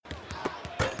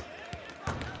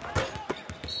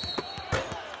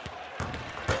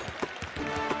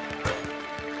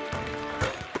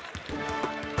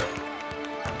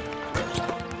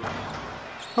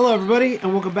Hello, everybody,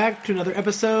 and welcome back to another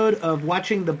episode of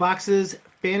Watching the Boxes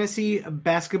Fantasy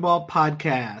Basketball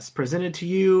Podcast, presented to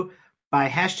you by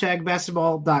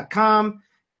hashtagbasketball.com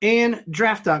and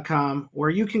draft.com, where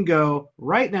you can go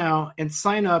right now and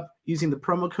sign up using the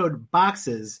promo code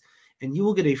BOXES, and you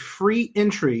will get a free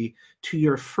entry to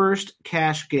your first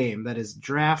cash game. That is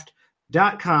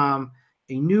draft.com,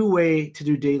 a new way to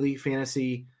do daily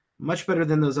fantasy, much better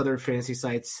than those other fantasy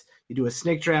sites. You do a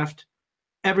snake draft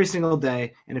every single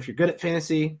day. And if you're good at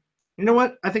fantasy, you know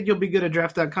what? I think you'll be good at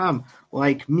draft.com,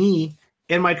 like me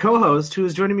and my co-host, who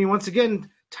is joining me once again,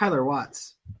 Tyler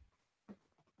Watts.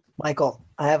 Michael,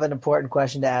 I have an important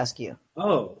question to ask you.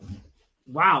 Oh,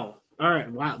 wow. All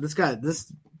right. Wow. This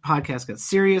podcast got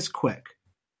serious quick.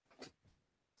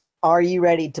 Are you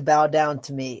ready to bow down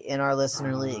to me in our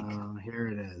listener league? Here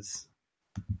it is.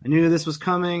 I knew this was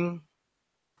coming.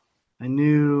 I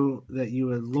knew that you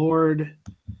would lord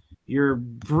your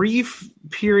brief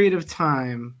period of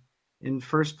time in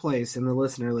first place in the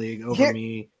listener league over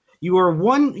me. You were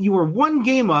one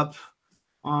game up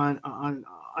on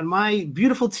my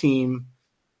beautiful team.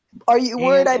 Are you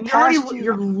worried I passed you?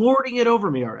 You're lording it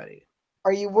over me already.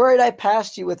 Are you worried I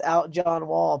passed you without John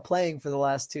Wall playing for the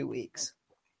last 2 weeks?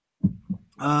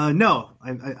 No,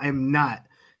 I'm not.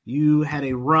 You had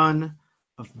a run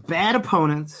of bad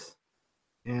opponents,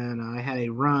 and I had a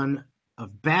run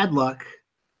of bad luck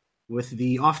with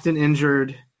the often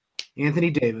injured Anthony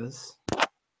Davis.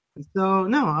 So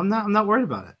no, I'm not worried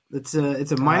about it.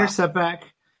 It's a minor setback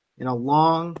in a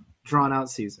long, drawn out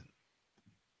season.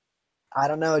 I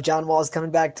don't know. John Wall is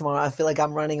coming back tomorrow. I feel like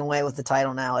I'm running away with the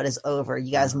title now. It is over.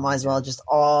 You guys might as well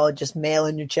just mail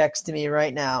in your checks to me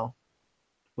right now.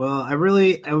 Well, I would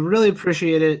really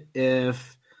appreciate it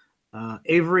if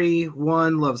Avery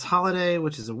One Loves Holiday,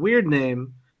 which is a weird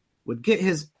name, would get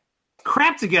his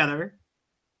crap together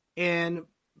and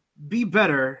be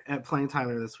better at playing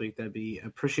Tyler this week. That'd be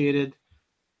appreciated.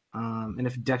 And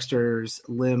if Dexter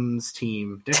Lim's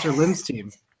team.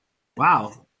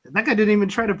 Wow. That guy didn't even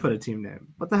try to put a team name.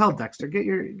 What the hell, Dexter? Get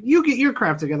your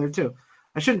crap together too.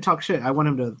 I shouldn't talk shit. I want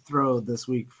him to throw this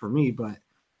week for me, but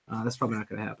that's probably not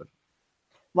going to happen.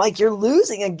 Mike, you're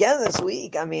losing again this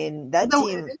week. I mean,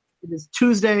 team. It is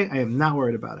Tuesday. I am not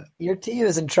worried about it. Your team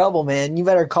is in trouble, man. You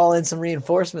better call in some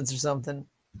reinforcements or something.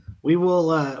 We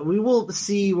will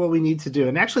see what we need to do.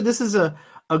 And actually, this is a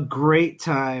great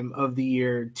time of the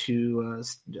year to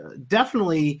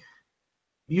definitely.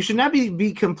 You should not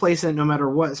be complacent no matter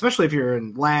what, especially if you're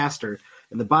in last or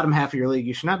in the bottom half of your league.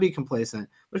 You should not be complacent.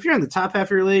 But if you're in the top half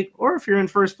of your league, or if you're in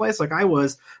first place like I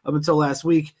was up until last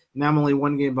week, now I'm only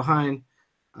one game behind.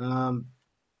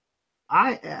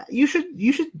 You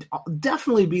should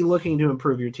definitely be looking to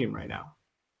improve your team right now.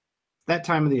 That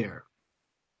time of the year.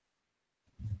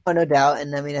 Oh, no doubt.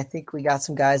 And I mean, I think we got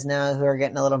some guys now who are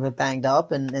getting a little bit banged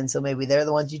up, and so maybe they're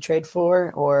the ones you trade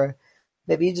for, or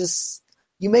maybe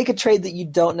you make a trade that you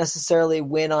don't necessarily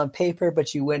win on paper,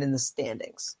 but you win in the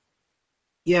standings.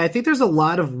 Yeah, I think there's a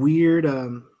lot of weird,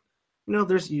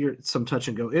 there's some touch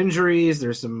and go injuries.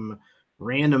 There's some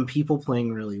random people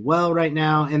playing really well right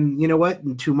now. And you know what?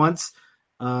 In 2 months,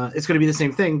 it's going to be the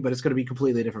same thing, but it's going to be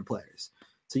completely different players.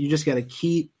 So you just got to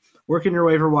keep working your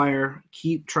waiver wire,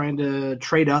 keep trying to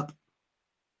trade up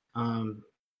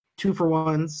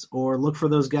 2-for-1s, or look for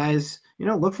those guys,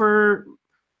 look for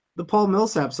the Paul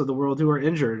Millsaps of the world who are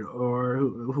injured or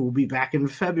who will be back in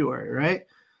February, right?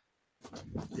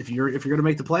 If you're going to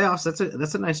make the playoffs,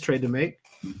 that's a nice trade to make.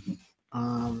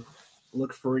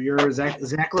 Look for your Zach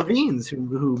LaVines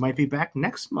who might be back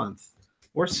next month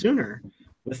or sooner.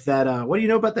 With that, what do you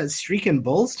know about that streaking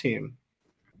Bulls team?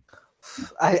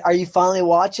 Are you finally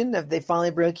watching? Have they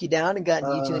finally broke you down and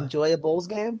gotten you to enjoy a Bulls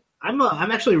game? I'm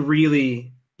actually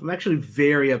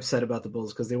very upset about the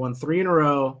Bulls because they won 3 in a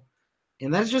row.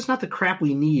 And that's just not the crap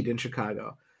we need in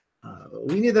Chicago.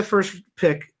 We need the first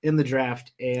pick in the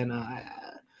draft, and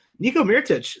Nico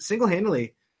Mirotic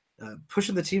single-handedly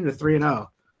pushing the team to 3-0.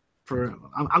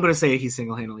 I'm going to say he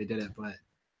single-handedly did it, but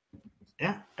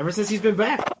yeah, ever since he's been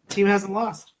back, the team hasn't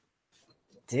lost.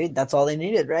 Dude, that's all they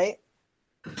needed, right?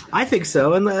 I think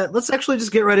so, and let's actually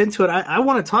just get right into it. I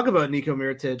want to talk about Nico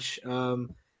Mirotic,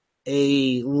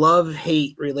 a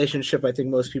love-hate relationship I think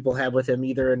most people have with him,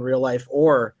 either in real life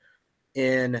or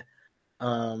in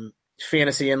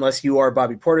fantasy, unless you are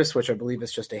Bobby Portis, which I believe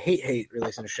is just a hate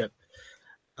relationship.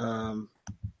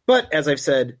 But as I've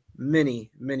said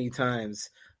many, many times,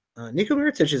 Nico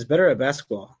Mirotic is better at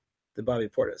basketball than Bobby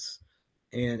Portis.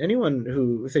 And anyone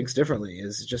who thinks differently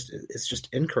is just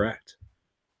incorrect.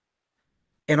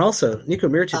 And also, Nico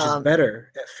Mirotic is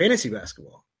better at fantasy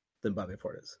basketball than Bobby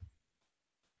Portis.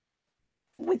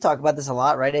 we talk about this a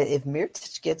lot, right? If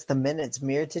Mirotic gets the minutes,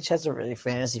 Mirotic has a really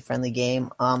fantasy-friendly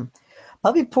game.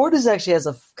 Bobby Portis actually has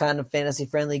a kind of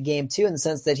fantasy-friendly game too, in the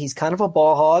sense that he's kind of a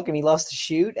ball hog and he loves to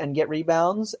shoot and get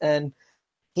rebounds, and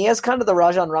he has kind of the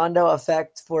Rajon Rondo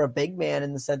effect for a big man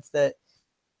in the sense that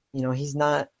he's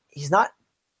not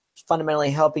fundamentally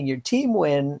helping your team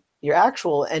win, your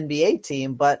actual NBA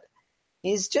team, but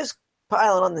he's just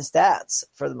piling on the stats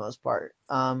for the most part.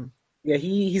 Yeah,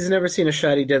 he's never seen a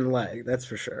shot he didn't like. That's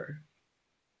for sure.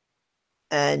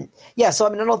 And yeah, so I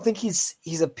mean, I don't think he's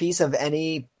a piece of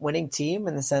any winning team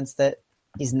in the sense that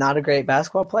he's not a great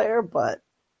basketball player, but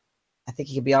I think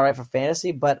he could be all right for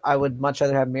fantasy. But I would much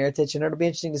rather have Mirotic, and it'll be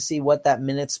interesting to see what that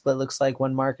minute split looks like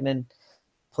when Markkanen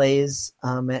plays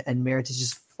and Mirotic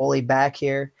is fully back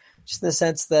here. Just in the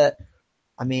sense that,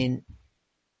 I mean,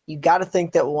 you got to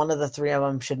think that one of the three of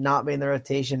them should not be in the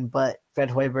rotation, but Fred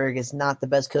Hoiberg is not the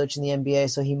best coach in the NBA,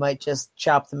 so he might just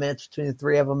chop the minutes between the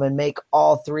three of them and make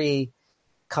all three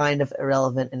kind of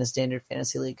irrelevant in a standard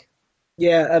fantasy league.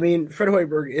 Yeah, I mean, Fred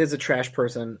Hoiberg is a trash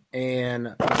person,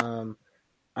 and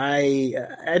I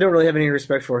don't really have any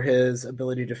respect for his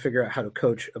ability to figure out how to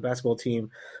coach a basketball team.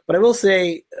 But I will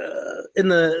say, in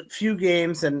the few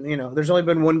games, and there's only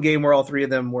been one game where all three of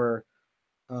them were,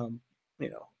 um, you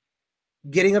know,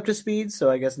 getting up to speed.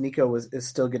 So I guess Nico is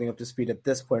still getting up to speed at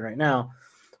this point right now.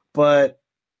 But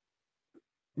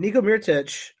Nico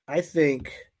Mirotic, I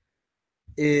think,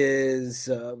 is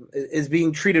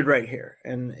being treated right here,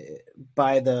 and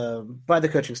by the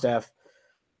coaching staff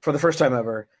for the first time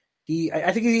ever.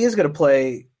 I think he is going to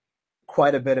play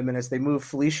quite a bit of minutes. They moved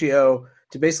Felicio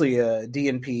to basically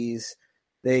DNPs.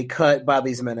 They cut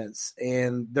Bobby's minutes,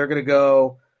 and they're going to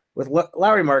go with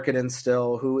Lauri Markkanen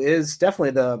still, who is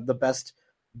definitely the best,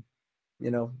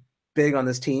 big on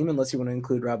this team, unless you want to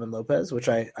include Robin Lopez, which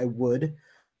I would.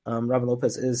 Robin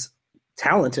Lopez is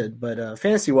talented, but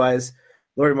fantasy-wise,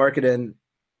 Lauri Markkanen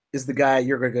is the guy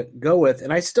you're going to go with,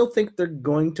 and I still think they're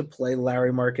going to play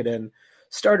Lauri Markkanen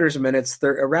starters minutes.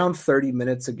 They're around 30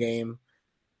 minutes a game,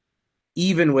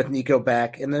 even with Nico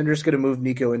back, and then they're just going to move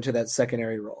Nico into that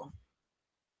secondary role.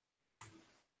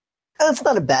 That's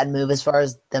not a bad move as far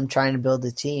as them trying to build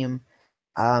a team.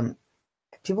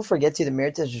 People forget too that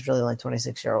Mirotic is really only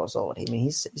 26 years old. I mean,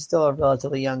 he's still a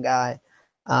relatively young guy.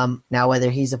 Now,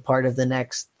 whether he's a part of the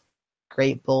next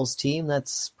great Bulls team,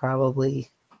 that's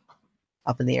probably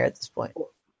up in the air at this point.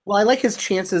 Well, I like his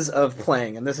chances of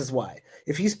playing, and this is why.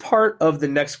 If he's part of the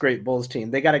next great Bulls team,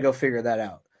 they got to go figure that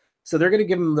out. So they're going to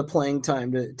give him the playing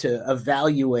time to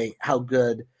evaluate how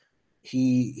good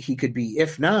he could be.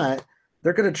 If not,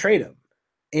 they're going to trade him.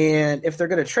 And if they're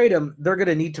going to trade him, they're going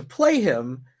to need to play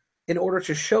him in order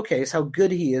to showcase how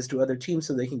good he is to other teams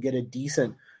so they can get a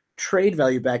decent trade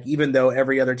value back, even though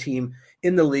every other team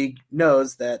in the league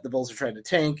knows that the Bulls are trying to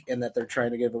tank and that they're trying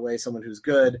to give away someone who's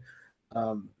good.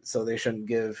 So they shouldn't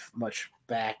give much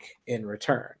back in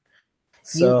return.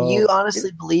 So you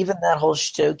honestly believe in that whole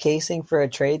showcasing for a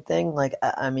trade thing? Like,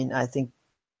 I mean, I think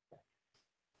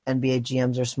NBA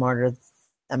GMs are smarter.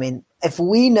 I mean, if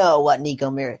we know what Nico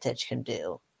Mirotic can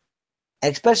do,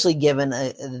 especially given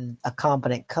a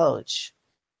competent coach,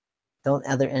 don't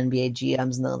other NBA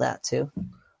GMs know that too?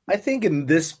 I think in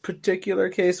this particular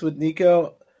case with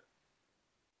Nico,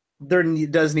 there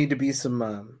does need to be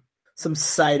some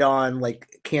sight on, like,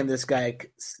 can this guy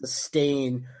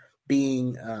sustain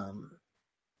being,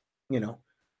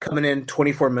 coming in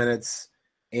 24 minutes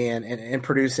and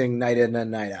producing night in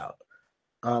and night out.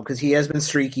 Because he has been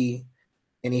streaky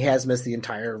and he has missed the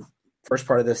entire first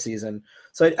part of this season.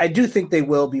 So I do think they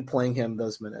will be playing him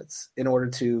those minutes in order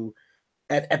to,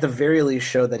 at the very least,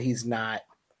 show that he's not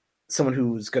someone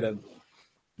who's going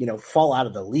to, fall out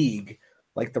of the league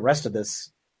like the rest of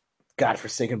this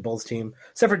godforsaken Bulls team,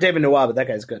 except for David Noah, but that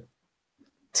guy's good.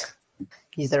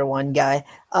 He's their one guy.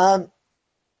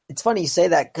 It's funny you say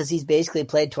that because he's basically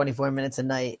played 24 minutes a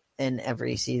night in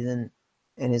every season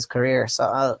in his career.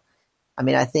 So, I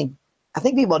mean, I think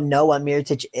people know what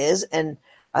Mirotic is, and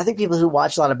I think people who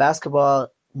watch a lot of basketball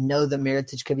know that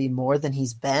Mirotic could be more than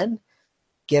he's been,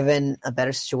 given a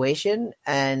better situation.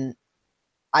 And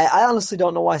I honestly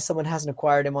don't know why someone hasn't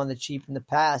acquired him on the cheap in the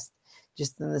past,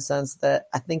 just in the sense that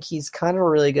I think he's kind of a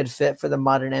really good fit for the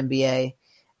modern NBA.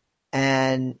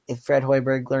 And if Fred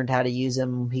Hoiberg learned how to use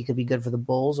him, he could be good for the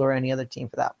Bulls or any other team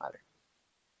for that matter.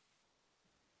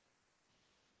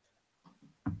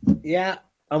 Yeah,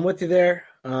 I'm with you there.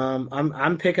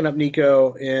 I'm picking up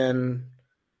Nico in,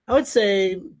 I would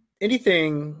say,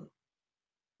 anything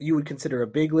you would consider a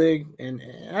big league, and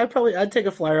I'd take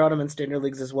a flyer on him in standard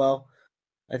leagues as well.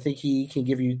 I think he can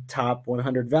give you top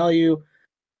 100 value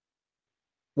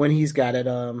when he's got it,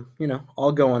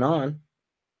 all going on.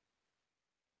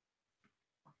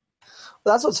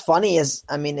 Well, that's what's funny is,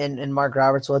 I mean, and Mark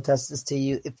Roberts will attest this to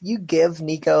you. If you give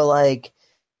Nico like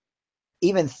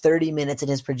even 30 minutes in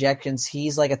his projections,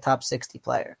 he's like a top 60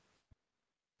 player.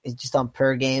 It's just on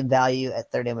per game value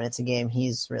at 30 minutes a game.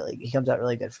 He comes out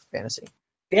really good for fantasy.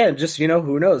 Yeah, just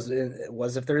who knows?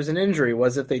 Was if there's an injury?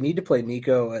 Was if they need to play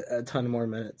Nico a ton more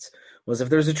minutes? Was if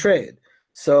there's a trade?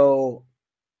 So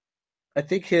I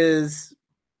think his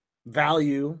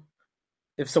value,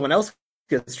 if someone else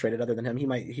gets traded other than him, he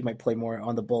might play more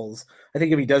on the Bulls. I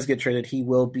think if he does get traded, he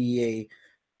will be a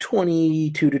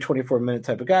 22 to 24-minute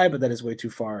type of guy, but that is way too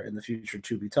far in the future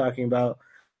to be talking about.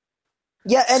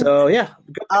 Yeah, and so yeah.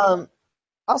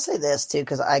 I'll say this too,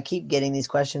 because I keep getting these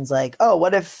questions like, "Oh,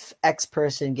 what if X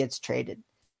person gets traded?"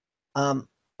 We're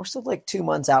still like 2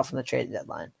 months out from the trade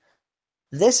deadline.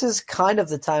 This is kind of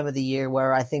the time of the year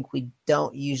where I think we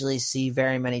don't usually see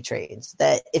very many trades.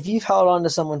 That if you've held on to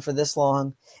someone for this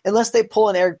long, unless they pull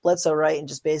an Eric Bledsoe, right, and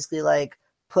just basically like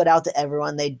put out to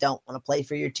everyone they don't want to play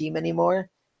for your team anymore,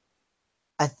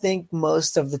 I think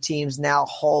most of the teams now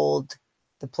hold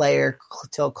the player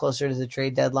till closer to the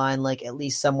trade deadline, like at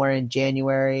least somewhere in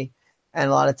January, and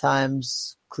a lot of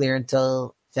times clear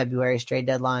until February's trade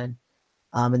deadline,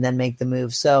 and then make the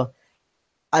move. So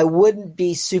I wouldn't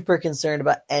be super concerned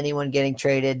about anyone getting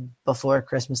traded before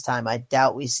Christmas time. I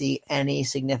doubt we see any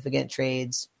significant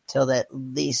trades till at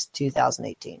least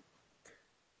 2018.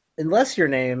 Unless your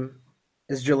name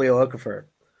is Jahlil Okafor,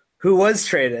 who was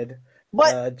traded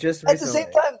just recently. At the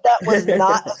same time, that was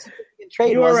not a significant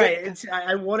trade. You were right.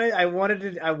 I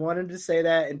wanted to say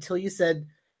that until you said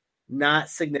not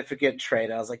significant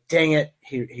trade. I was like, dang it,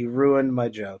 he ruined my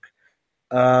joke.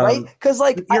 Right? Because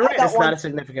you're right. It's not a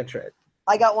significant trade.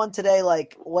 I got one today.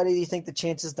 Like, what do you think the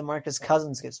chances DeMarcus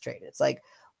Cousins gets traded? It's like,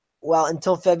 well,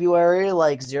 until February,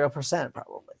 like 0%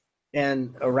 probably.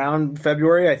 And around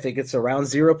February, I think it's around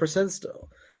 0% still.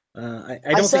 I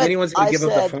don't think anyone's going to give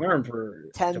up the farm for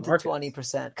 10 to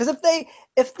 20%. Because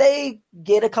if they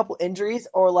get a couple injuries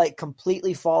or like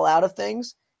completely fall out of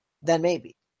things, then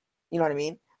maybe. You know what I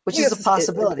mean? Which is a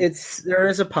possibility. There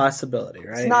is a possibility,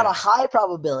 right? It's not a high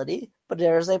probability, but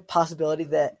there is a possibility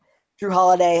that Drew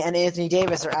Holiday and Anthony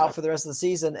Davis are out for the rest of the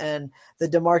season, and the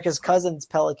DeMarcus Cousins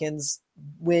Pelicans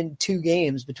win 2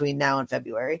 games between now and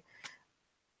February.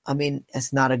 I mean,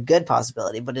 it's not a good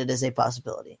possibility, but it is a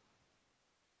possibility.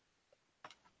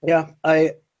 Yeah,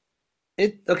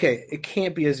 it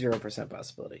can't be a 0%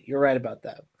 possibility. You're right about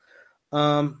that.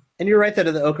 And you're right that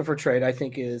the Okafor trade, I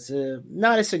think, is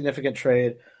not a significant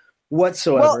trade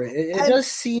whatsoever. Well, it does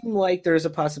seem like there's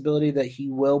a possibility that he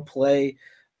will play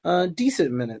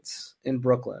decent minutes in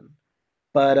Brooklyn.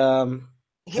 But,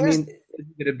 it's going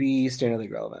to be standard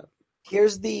league relevant.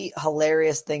 Here's the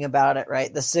hilarious thing about it,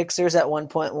 right? The Sixers at one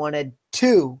point wanted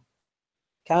 2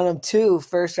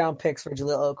 first-round picks for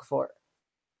Jahlil Okafor.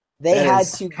 They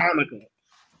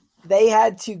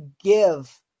had to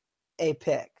give a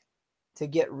pick to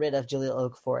get rid of Jahlil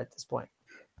Okafor at this point.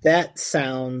 That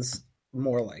sounds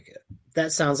more like it.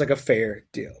 That sounds like a fair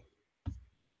deal.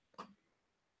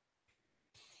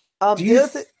 Go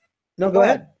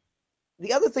ahead.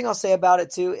 The other thing I'll say about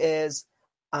it too is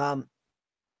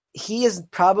he is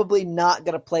probably not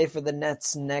going to play for the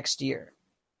Nets next year.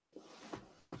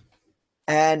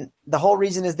 And the whole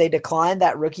reason is they declined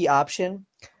that rookie option.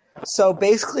 So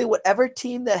basically whatever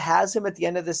team that has him at the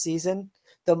end of the season,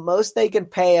 the most they can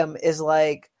pay him is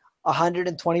like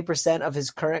 120% of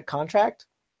his current contract,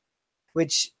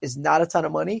 which is not a ton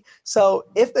of money. So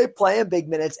if they play him big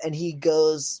minutes and he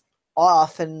goes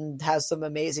off and has some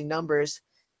amazing numbers,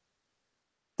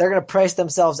 they're going to price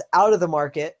themselves out of the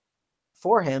market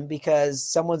for him because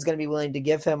someone's going to be willing to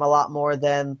give him a lot more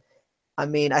than,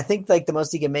 I think like the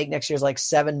most he can make next year is like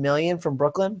 $7 million from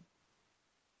Brooklyn.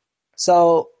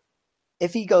 So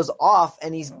if he goes off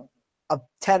and he's a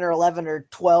 10 or 11 or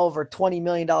 12 or $20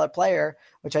 million player,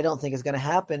 which I don't think is going to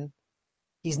happen,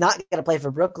 he's not going to play for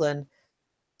Brooklyn.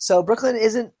 So Brooklyn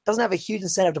doesn't have a huge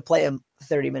incentive to play him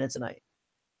 30 minutes a night.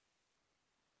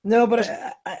 No, but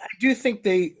I do think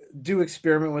they do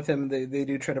experiment with him. They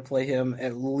do try to play him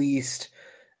at least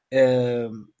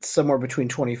somewhere between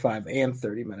 25 and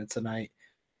 30 minutes a night.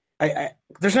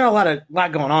 There's not a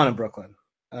lot going on in Brooklyn.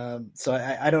 So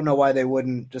I don't know why they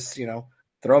wouldn't just,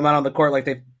 throw him out on the court like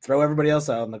they throw everybody else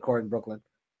out on the court in Brooklyn.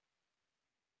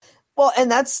 Well,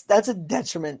 and that's a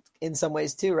detriment in some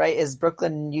ways too, right? Is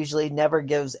Brooklyn usually never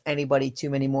gives anybody too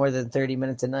many more than 30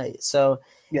 minutes a night. So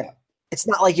yeah, it's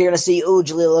not like you're going to see,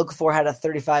 Jahlil Okafor had a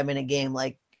 35-minute game.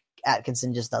 Like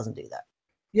Atkinson just doesn't do that.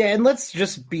 Yeah, and let's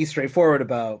just be straightforward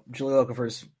about Jahlil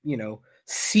Okafor's,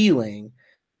 ceiling.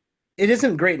 It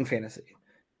isn't great in fantasy.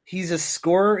 He's a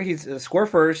scorer. He's a score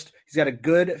first. He's got a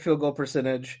good field goal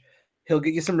percentage. He'll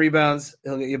get you some rebounds.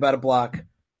 He'll get you about a block.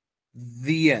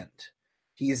 The end.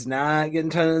 He's not getting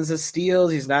tons of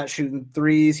steals. He's not shooting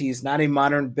threes. He's not a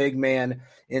modern big man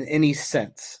in any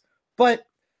sense. But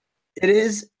it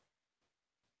is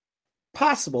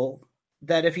possible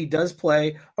that if he does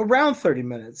play around 30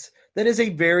 minutes, that is a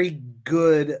very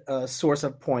good source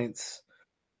of points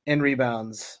and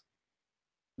rebounds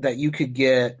that you could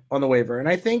get on the waiver. And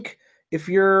I think if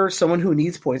you're someone who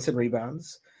needs points and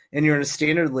rebounds and you're in a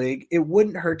standard league, it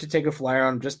wouldn't hurt to take a flyer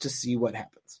on him just to see what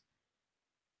happens.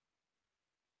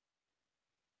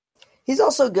 He's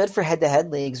also good for head-to-head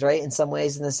leagues, right? In some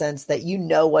ways, in the sense that you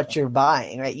know what you're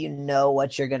buying, right? You know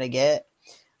what you're going to get.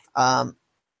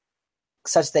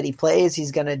 Such that he plays,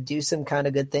 he's going to do some kind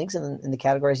of good things in the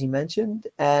categories you mentioned.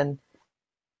 And,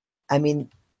 I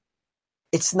mean,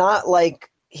 it's not like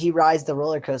he rides the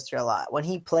roller coaster a lot. When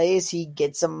he plays, he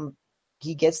gets those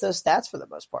stats for the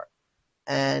most part.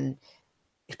 And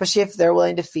especially if they're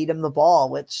willing to feed him the ball,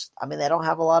 which, I mean, they don't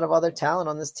have a lot of other talent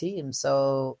on this team.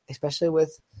 So, especially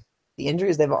with the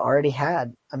injuries they've already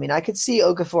had. I mean, I could see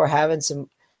Okafor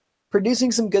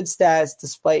producing some good stats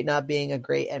despite not being a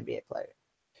great NBA player.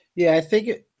 Yeah, I think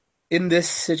in this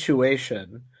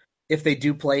situation, if they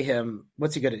do play him,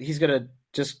 what's he gonna? He's gonna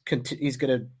just continue. He's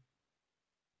gonna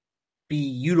be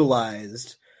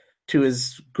utilized to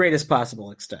his greatest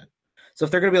possible extent. So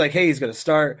if they're gonna be like, "Hey, he's gonna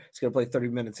start. He's gonna play 30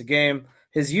 minutes a game,"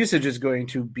 his usage is going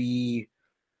to be.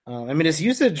 His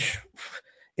usage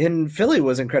in Philly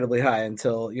was incredibly high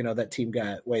until that team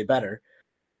got way better.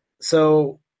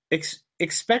 So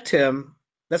expect him.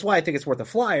 That's why I think it's worth a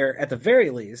flyer at the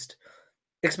very least.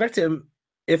 Expect him,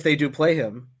 if they do play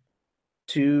him,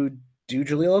 to do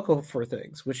Jahlil Okafor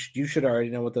things, which you should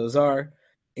already know what those are.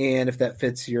 And if that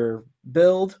fits your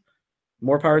build,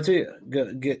 more power to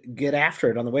you. Get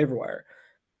after it on the waiver wire.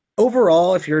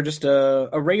 Overall, if you're just a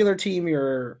regular team,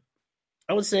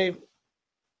 I would say,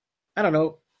 I don't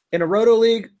know, in a roto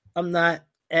league, I'm not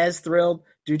as thrilled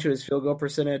due to his field goal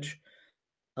percentage.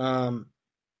 And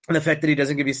the fact that he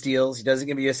doesn't give you steals, he doesn't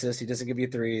give you assists, he doesn't give you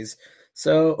threes.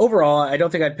 So overall, I don't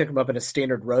think I'd pick him up in a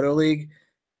standard roto league.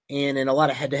 And in a lot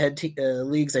of head-to-head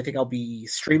leagues, I think I'll be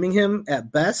streaming him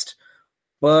at best.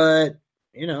 But,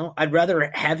 I'd rather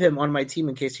have him on my team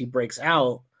in case he breaks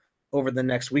out over the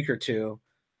next week or two,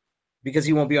 because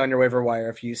he won't be on your waiver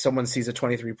wire if someone sees a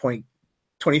 23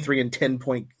 and 10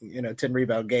 point, 10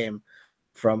 rebound game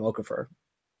from Okafor.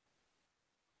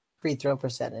 Free throw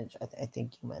percentage, I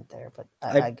think you meant there, but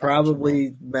I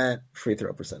probably meant free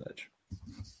throw percentage.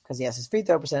 Because yes, his free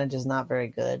throw percentage is not very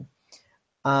good.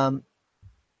 I'll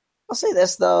say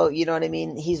this though, you know what I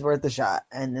mean? He's worth a shot,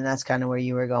 and that's kind of where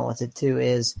you were going with it too.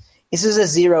 This is a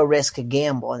zero risk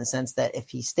gamble in the sense that if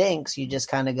he stinks, you just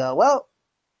kind of go, well,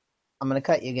 I'm going to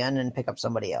cut you again and pick up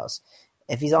somebody else.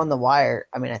 If he's on the wire,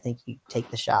 I mean, I think you take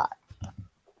the shot.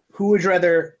 Who would you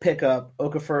rather pick up,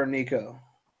 Okafor or Nico?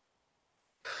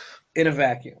 In a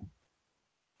vacuum.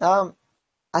 I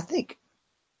think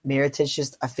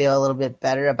Mirotic I feel a little bit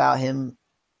better about him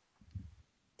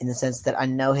in the sense that I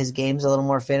know his game's a little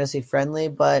more fantasy friendly,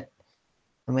 but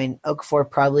I mean,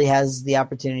 Okafor probably has the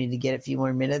opportunity to get a few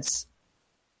more minutes.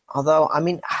 Although, I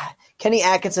mean, Kenny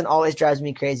Atkinson always drives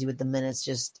me crazy with the minutes.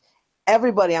 Just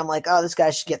everybody, I'm like, oh, this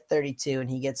guy should get 32, and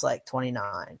he gets like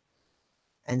 29.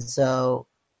 And so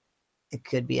it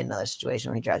could be another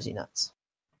situation where he drives you nuts.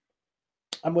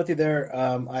 I'm with you there.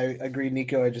 I agree.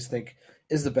 Nico, I just think,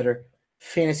 is the better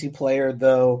fantasy player,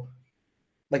 though.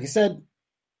 Like you said,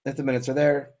 if the minutes are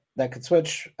there, that could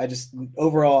switch.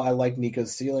 Overall, I like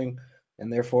Nico's ceiling,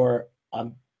 and therefore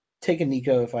I'm taking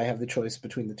Nico if I have the choice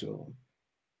between the two of them.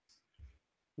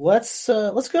 Let's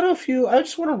go to a few. I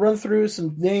just want to run through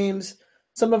some names.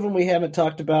 Some of them we haven't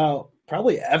talked about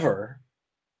probably ever.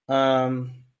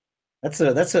 That's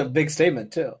a big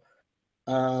statement too.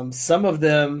 Some of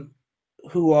them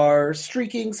who are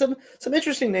streaking, some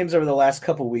interesting names over the last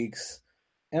couple weeks.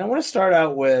 And I want to start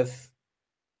out with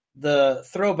the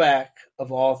throwback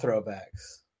of all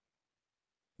throwbacks,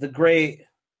 the great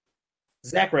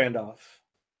Zach Randolph,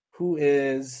 who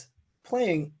is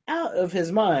playing out of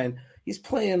his mind. He's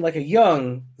playing like a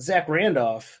young Zach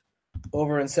Randolph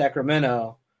over in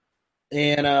Sacramento.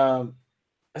 And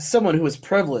as someone who was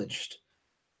privileged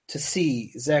to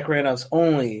see Zach Randolph's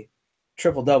only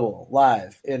triple-double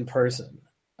live in person,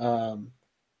 I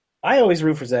always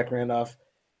root for Zach Randolph.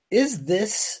 Is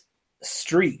this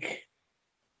streak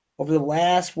over the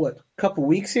last, couple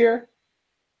weeks here,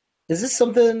 is this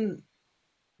something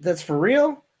that's for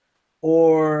real?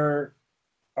 Or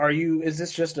is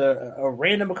this just a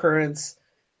random occurrence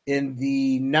in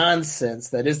the nonsense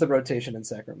that is the rotation in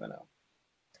Sacramento.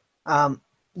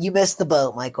 You missed the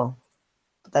boat, Michael,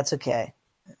 but that's okay.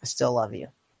 I still love you.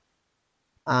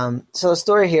 So the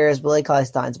story here is Willie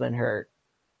Cauley-Stein's been hurt.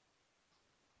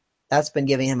 That's been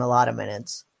giving him a lot of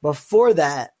minutes. Before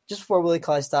that, just before Willie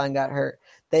Cauley-Stein got hurt,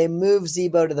 they moved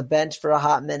Z-Bo to the bench for a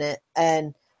hot minute.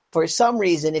 And for some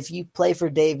reason, if you play for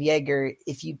Dave Joerger,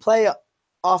 if you play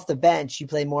off the bench, you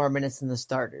play more minutes than the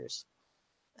starters.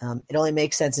 It only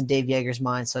makes sense in Dave Joerger's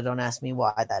mind, so don't ask me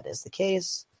why that is the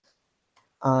case.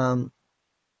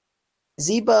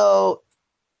 Z-Bo,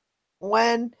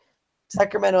 when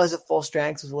Sacramento has a full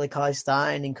strength with Willie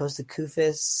Cauley-Stein and Kosta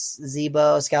Koufos,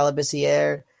 Z-Bo, Skal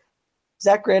Labissière,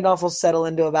 Zach Randolph will settle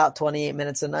into about 28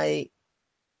 minutes a night.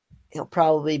 He'll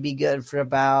probably be good for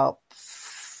about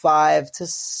 5 to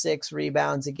 6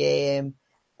 rebounds a game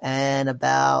and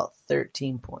about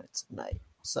 13 points a night.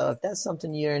 So if that's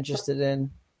something you're interested in.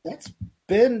 That's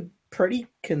been pretty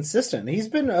consistent. He's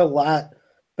been a lot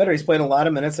better. He's playing a lot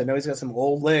of minutes. I know he's got some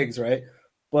old legs, right?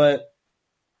 But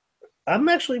I'm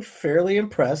actually fairly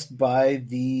impressed by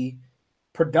the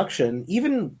production,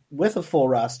 even with a full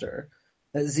roster,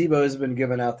 that Z-Bo has been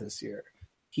given out this year.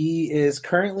 He is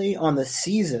currently on the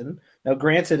season. Now,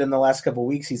 granted, in the last couple of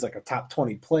weeks, he's like a top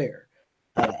 20 player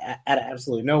out of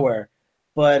absolutely nowhere.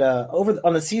 But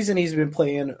on the season, he's been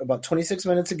playing about 26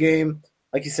 minutes a game.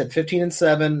 Like you said, 15 and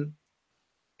 7,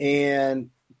 and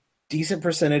decent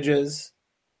percentages.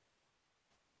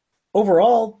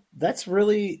 Overall, that's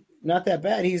really not that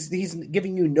bad. He's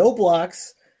giving you no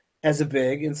blocks as a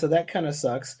big, and so that kind of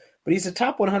sucks. But he's a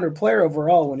top 100 player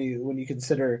overall when you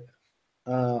consider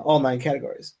all 9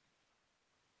 categories.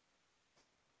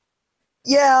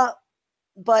 Yeah,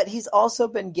 but he's also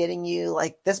been getting you,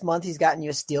 like this month he's gotten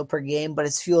you a steal per game, but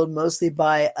it's fueled mostly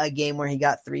by a game where he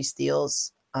got 3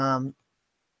 steals.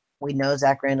 We know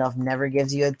Zach Randolph never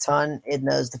gives you a ton in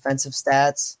those defensive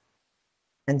stats.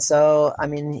 And so, I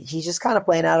mean, he's just kind of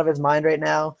playing out of his mind right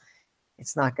now.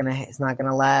 It's not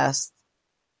gonna last.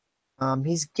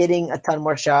 He's getting a ton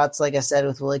more shots, like I said,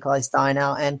 with Willie Cauley-Stein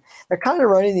out, and they're kind of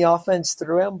running the offense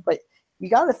through him. But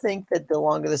you got to think that the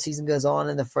longer the season goes on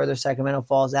and the further Sacramento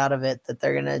falls out of it, that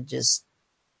they're gonna just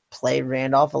play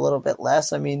Randolph a little bit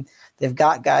less. I mean, they've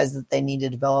got guys that they need to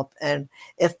develop, and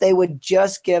if they would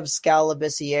just give Skal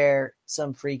Labissière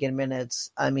some freaking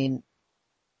minutes, I mean,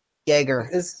 Joerger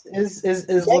Is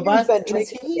Jaeger's been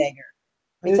drinking Joerger.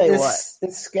 Let me tell you what.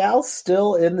 Is Skal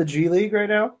still in the G League right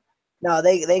now? No,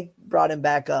 they brought him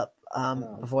back up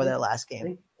before their last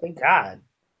game. Thank God.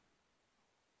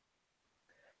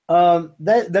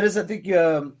 That is, I think,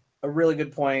 a really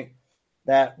good point.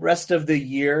 That rest of the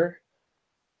year,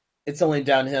 it's only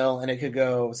downhill, and it could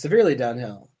go severely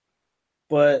downhill.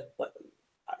 But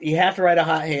you have to ride a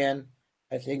hot hand.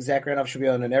 I think Zach Randolph should be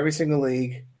on in every single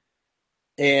league,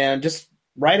 and just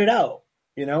ride it out.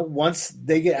 You know, once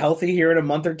they get healthy here in a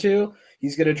month or two,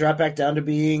 he's going to drop back down to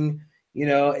being, you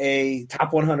know, a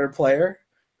top 100 player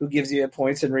who gives you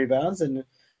points and rebounds. And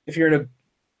if you're in a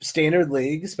standard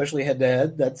league, especially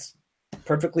head-to-head, that's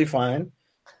perfectly fine.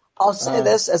 I'll say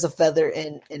this as a feather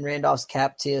in Randolph's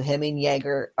cap, too. Him and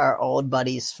Joerger are old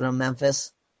buddies from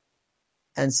Memphis.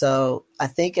 And so I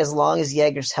think as long as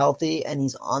Joerger's healthy and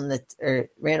he's on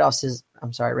Randolph is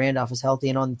healthy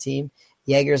and on the team,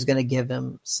 Joerger's going to give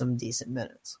him some decent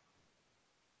minutes.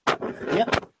 Yeah,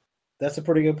 that's a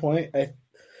pretty good point.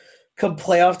 Come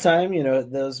playoff time, you know,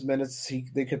 those minutes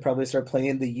they could probably start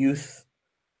playing the youth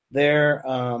there.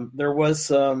 There was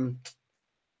some,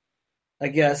 I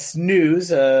guess, news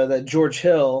that George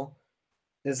Hill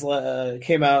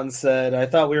came out and said, "I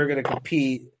thought we were going to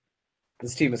compete.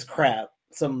 This team is crap."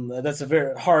 That's a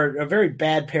very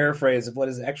bad paraphrase of what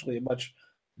is actually a much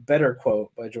better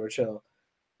quote by George Hill.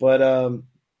 But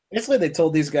basically, they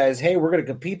told these guys, "Hey, we're going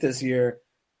to compete this year,"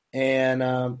 and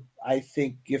I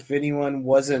think if anyone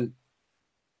wasn't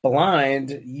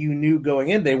blind, you knew going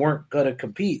in they weren't going to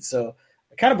compete. So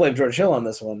I kind of blame George Hill on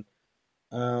this one.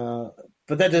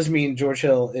 But that does mean George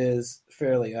Hill is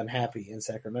fairly unhappy in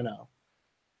Sacramento.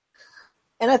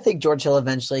 And I think George Hill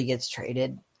eventually gets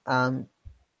traded.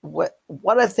 What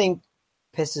I think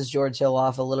pisses George Hill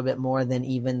off a little bit more than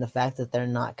even the fact that they're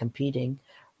not competing,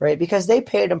 right? Because they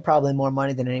paid him probably more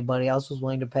money than anybody else was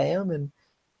willing to pay him. And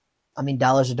I mean,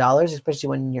 dollars are dollars, especially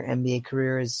when your NBA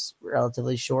career is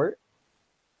relatively short.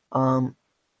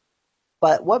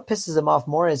 But what pisses him off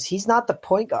more is he's not the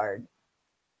point guard.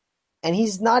 And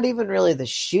he's not even really the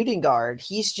shooting guard.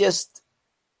 He's just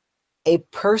a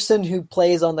person who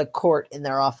plays on the court in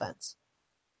their offense.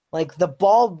 Like, the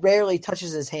ball rarely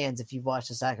touches his hands if you've watched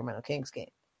the Sacramento Kings game.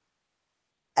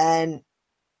 And,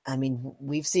 I mean,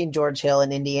 we've seen George Hill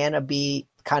in Indiana be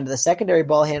kind of the secondary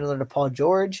ball handler to Paul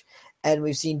George. And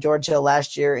we've seen George Hill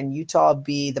last year in Utah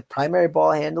be the primary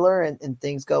ball handler, and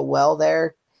things go well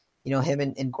there. Him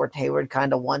and Gordon Hayward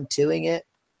kind of 1-2ing it.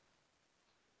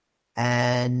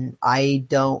 And I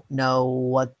don't know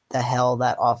what the hell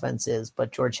that offense is,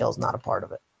 but George Hill's not a part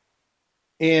of it.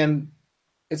 And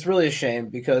it's really a shame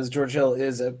because George Hill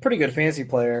is a pretty good fantasy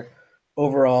player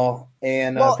overall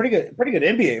and a pretty good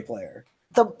NBA player.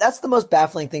 That's the most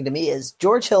baffling thing to me is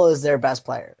George Hill is their best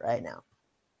player right now.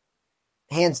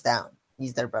 Hands down,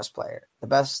 he's their best player. The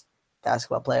best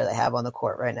basketball player they have on the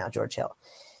court right now, George Hill.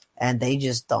 And they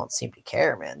just don't seem to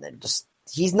care, man.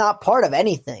 He's not part of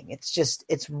anything.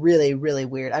 It's really, really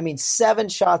weird. I mean, 7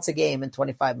 shots a game in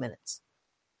 25 minutes.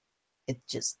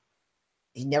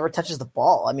 He never touches the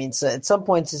ball. I mean, so at some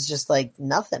points it's just like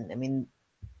nothing. I mean,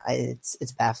 it's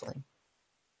baffling.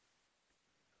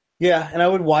 Yeah, and I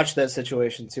would watch that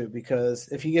situation too because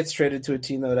if he gets traded to a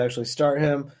team that would actually start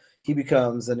him, he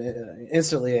becomes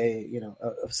instantly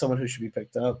someone who should be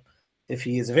picked up if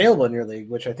he is available in your league,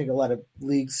 which I think a lot of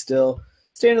leagues still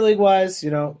standard league wise,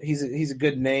 he's a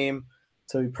good name,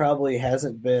 so he probably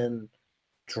hasn't been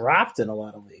dropped in a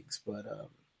lot of leagues, but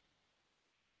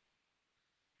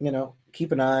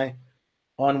keep an eye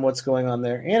on what's going on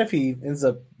there. And if he ends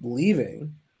up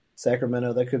leaving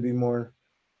Sacramento, that could be more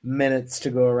minutes to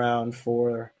go around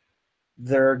for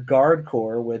their guard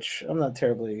core, which I'm not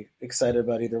terribly excited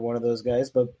about either one of those guys,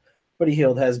 but Buddy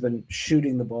Hield has been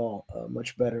shooting the ball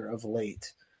much better of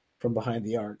late from behind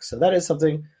the arc. So that is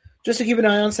something just to keep an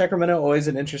eye on. Sacramento, always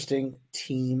an interesting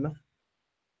team.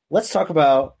 Let's talk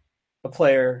about a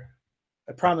player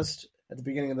I promised at the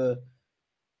beginning of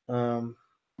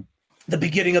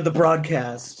the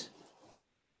broadcast,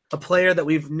 a player that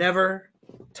we've never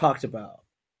talked about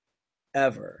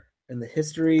ever in the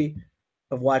history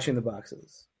of watching the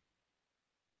boxes.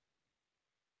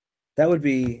 That would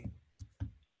be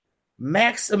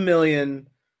Maximilian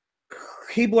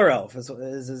Kleber-Elf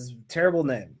is his terrible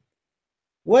name.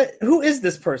 Who is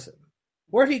this person?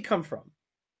 Where did he come from?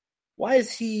 Why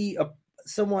is he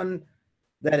someone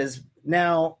that is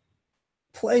now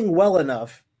playing well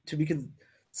enough to be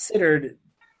considered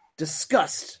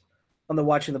discussed on the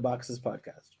Watching the Boxes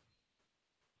podcast?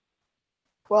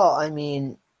 Well, I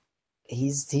mean,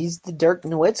 he's the Dirk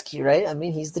Nowitzki, right? I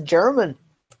mean, he's the German.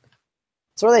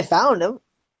 That's where they found him.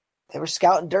 They were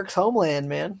scouting Dirk's homeland,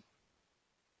 man.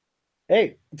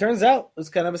 Hey, it turns out it was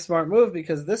kind of a smart move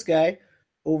because this guy,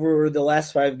 over the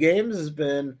last 5 games, has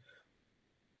been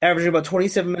averaging about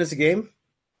 27 minutes a game.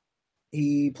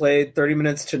 He played 30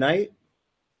 minutes tonight.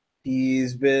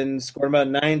 He's been scoring about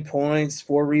 9 points,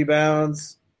 4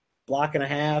 rebounds, block and a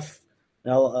half.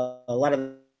 Now, a lot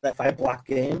of that 5-block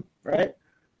game, right?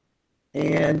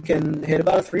 And can hit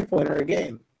about a 3-pointer a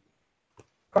game.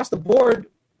 Across the board,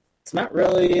 it's not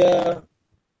really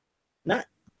not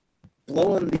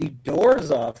blowing the doors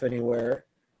off anywhere,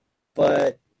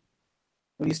 but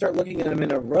when you start looking at him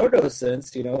in a roto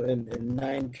sense, in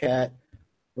 9-cat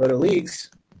roto leagues,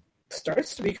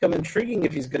 starts to become intriguing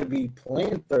if he's going to be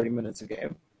playing 30 minutes a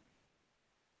game.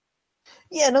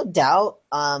 Yeah, no doubt.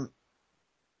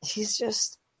 He's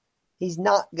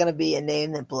not going to be a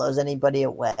name that blows anybody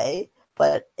away.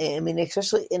 But, I mean,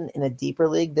 especially in a deeper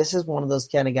league, this is one of those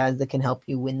kind of guys that can help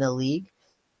you win the league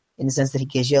in the sense that he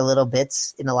gives you a little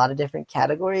bits in a lot of different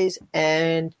categories.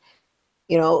 And,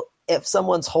 if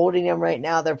someone's holding him right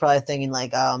now, they're probably thinking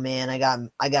like, oh, man, I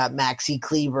got Maxi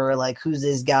Kleber. Like, who's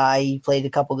this guy? He played a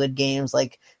couple good games.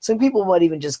 Like, some people might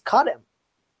even just cut him.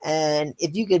 And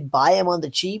if you could buy him on the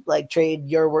cheap, like trade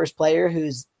your worst player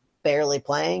who's barely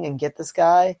playing and get this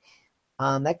guy,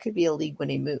 that could be a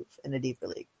league-winning move in a deeper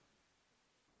league.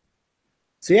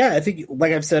 So, yeah, I think,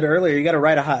 like I've said earlier, you got to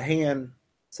ride a hot hand.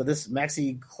 So this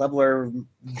Maxi Kleber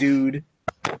dude,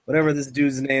 whatever this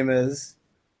dude's name is,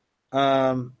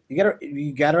 you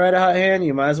gotta ride a hot hand.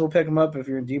 You might as well pick him up if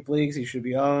you're in deep leagues. He should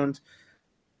be owned.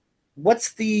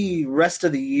 What's the rest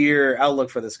of the year outlook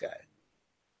for this guy?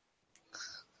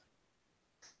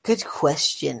 Good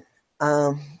question.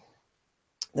 The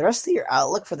rest of your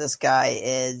outlook for this guy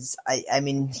is, I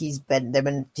mean, he's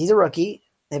a rookie.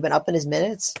 They've been up in his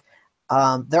minutes.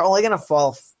 They're only going to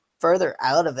fall further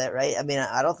out of it, right? I mean,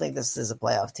 I don't think this is a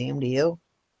playoff team. Do you?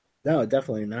 No,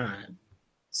 definitely not.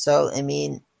 So, I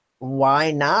mean,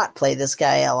 why not play this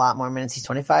guy a lot more minutes? He's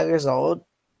 25 years old.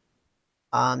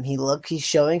 He's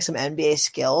showing some NBA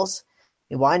skills.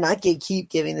 And why not keep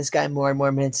giving this guy more and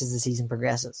more minutes as the season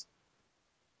progresses?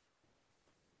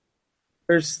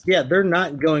 They're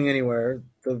not going anywhere.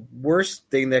 The worst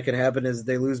thing that could happen is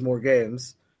they lose more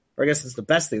games. Or I guess it's the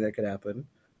best thing that could happen.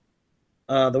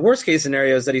 The worst case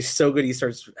scenario is that he's so good he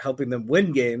starts helping them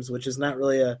win games, which is not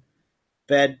really a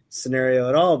bad scenario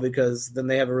at all because then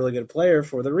they have a really good player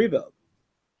for the rebuild.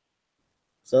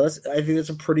 So I think that's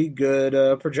a pretty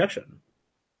good projection.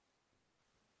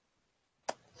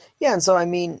 Yeah, and so I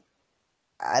mean,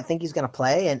 I think he's going to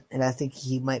play, and I think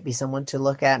he might be someone to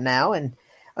look at now. And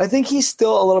I think he's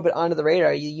still a little bit under the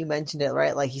radar. You mentioned it,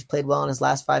 right? Like he's played well in his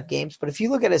last 5 games. But if you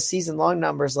look at his season-long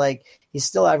numbers, like he's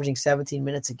still averaging 17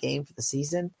 minutes a game for the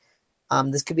season.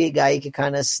 This could be a guy you could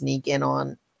kind of sneak in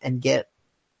on and get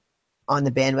on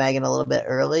the bandwagon a little bit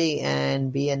early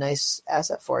and be a nice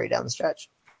asset for you down the stretch.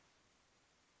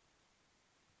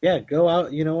 Yeah, go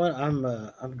out. You know what?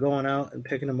 I'm going out and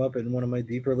picking him up in one of my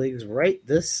deeper leagues right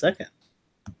this second.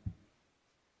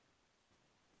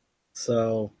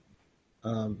 So,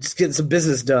 just getting some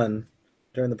business done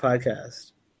during the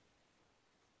podcast.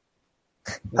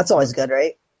 That's always good,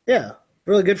 right? Yeah,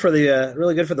 really good for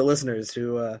the listeners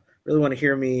who really want to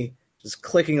hear me just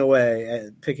clicking away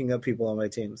at picking up people on my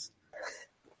teams.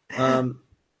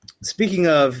 Speaking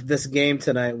of this game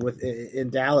tonight in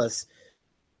Dallas,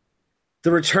 the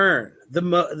return,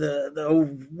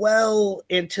 the well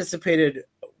anticipated,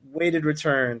 weighted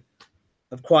return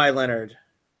of Kawhi Leonard,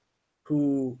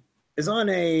 who is on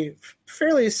a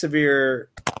fairly severe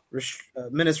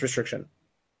minutes restriction.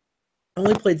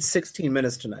 Only played 16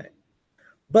 minutes tonight,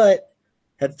 but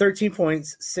had 13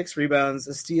 points, 6 rebounds,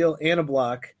 a steal, and a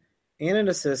block, and an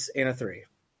assist, and a 3.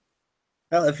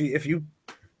 Well, if you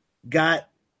got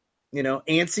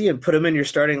antsy and put him in your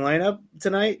starting lineup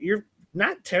tonight, you're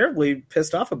not terribly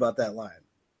pissed off about that line.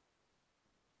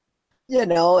 Yeah,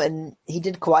 no, and he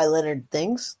did Kawhi Leonard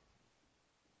things.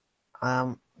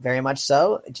 Very much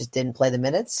so. It just didn't play the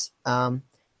minutes.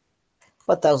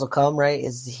 But those will come, right,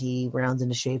 as he rounds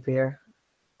into shape here.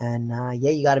 And,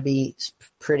 you got to be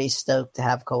pretty stoked to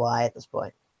have Kawhi at this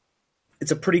point.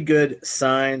 It's a pretty good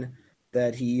sign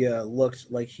that he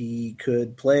looked like he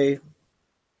could play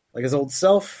like his old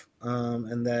self,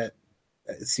 and that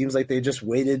it seems like they just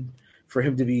waited for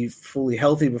him to be fully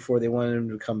healthy before they wanted him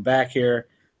to come back here.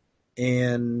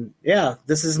 And, yeah,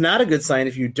 this is not a good sign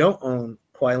if you don't own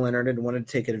Kawhi Leonard and want to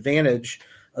take advantage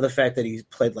of the fact that he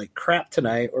played like crap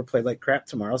tonight or played like crap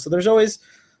tomorrow. So there's always,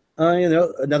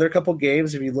 another couple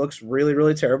games. If he looks really,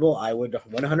 really terrible, I would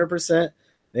 100%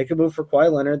 make a move for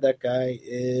Kawhi Leonard. That guy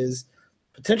is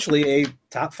potentially a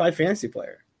top 5 fantasy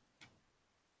player.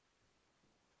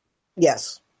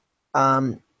 Yes.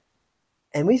 And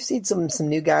we've seen some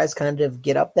new guys kind of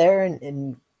get up there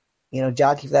and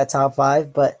jockey for that top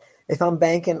 5. But if I'm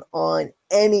banking on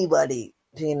anybody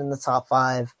being in the top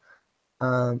 5,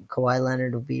 Kawhi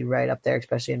Leonard will be right up there,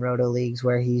 especially in roto leagues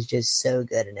where he's just so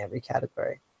good in every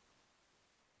category.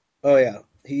 Oh, yeah.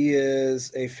 He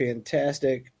is a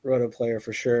fantastic roto player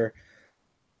for sure.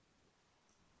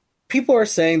 People are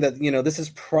saying that, this is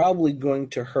probably going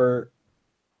to hurt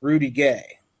Rudy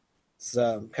Gay.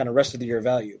 Kind of rest of the year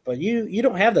value. But you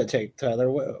don't have that take, Tyler.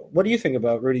 What do you think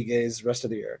about Rudy Gay's rest of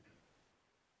the year?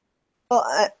 Well,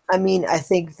 I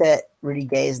think that Rudy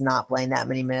Gay is not playing that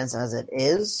many minutes as it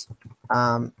is.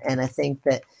 And I think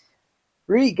that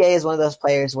Rudy Gay is one of those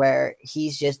players where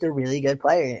he's just a really good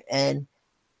player. And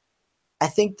I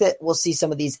think that we'll see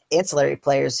some of these ancillary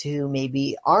players who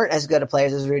maybe aren't as good of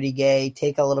players as Rudy Gay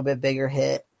take a little bit bigger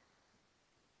hit.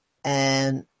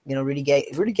 And Rudy Gay,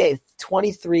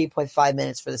 23.5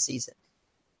 minutes for the season.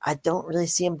 I don't really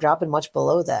see him dropping much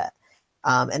below that.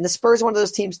 And the Spurs are one of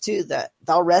those teams, too, that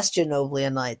they'll rest Ginobili a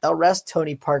night. They'll rest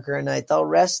Tony Parker a night. They'll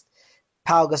rest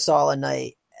Pau Gasol a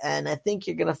night. And I think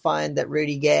you're going to find that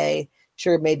Rudy Gay,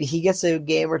 sure, maybe he gets a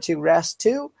game or two rest,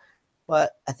 too.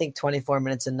 But I think 24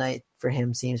 minutes a night for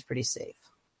him seems pretty safe.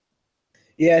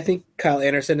 Yeah, I think Kyle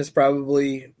Anderson is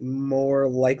probably more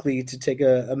likely to take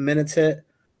a minute's hit.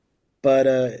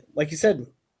 But like you said,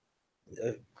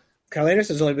 Kyle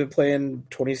Anderson's only been playing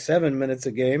 27 minutes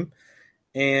a game,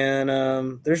 and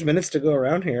there's minutes to go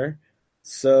around here,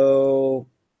 so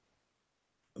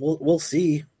we'll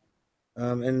see.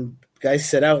 And guys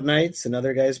sit out nights, and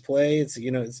other guys play. It's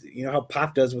how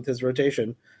Pop does with his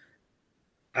rotation.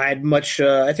 I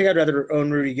think I'd rather own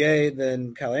Rudy Gay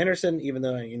than Kyle Anderson, even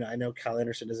though I know Kyle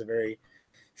Anderson is a very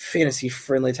fantasy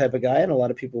friendly type of guy, and a lot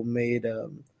of people made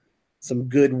some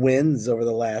good wins over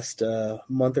the last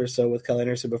month or so with Kyle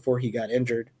Anderson before he got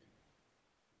injured.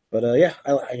 But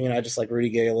I just like Rudy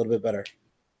Gay a little bit better.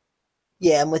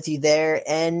 Yeah, I'm with you there.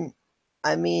 And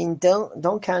I mean,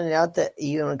 don't count it out that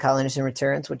even when Kyle Anderson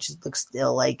returns, which looks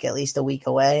still like at least a week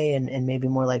away, and maybe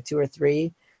more like 2 or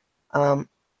 3.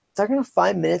 They're going to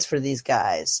find minutes for these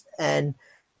guys, and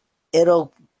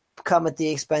it'll come at the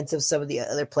expense of some of the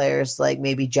other players, like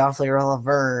maybe Joffrey or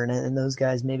Laverne, and those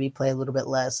guys maybe play a little bit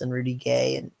less, and Rudy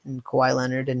Gay and Kawhi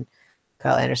Leonard and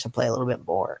Kyle Anderson play a little bit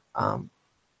more.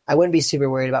 I wouldn't be super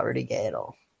worried about Rudy Gay at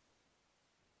all.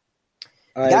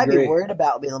 The guy I'd be worried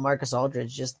about would be LaMarcus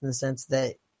Aldridge, just in the sense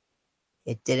that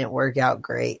it didn't work out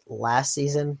great last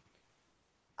season,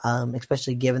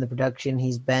 especially given the production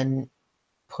he's been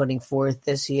putting forth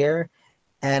this year.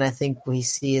 And I think we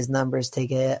see his numbers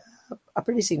take a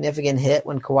pretty significant hit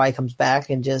when Kawhi comes back,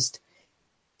 and just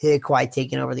Kawhi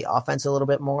taking over the offense a little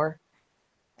bit more.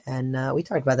 And we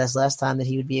talked about this last time, that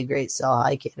he would be a great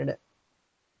sell-high candidate.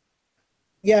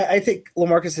 Yeah, I think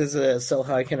LaMarcus is a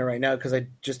sell-high candidate right now because I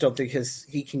just don't think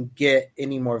he can get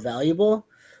any more valuable.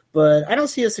 But I don't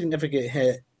see a significant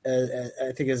hit,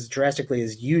 I think, as drastically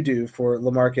as you do for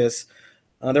LaMarcus.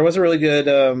 There was a really good,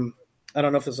 I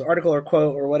don't know if it was an article or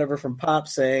quote or whatever from Pop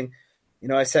saying,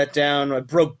 I sat down, I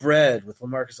broke bread with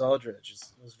LaMarcus Aldridge.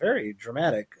 It was a very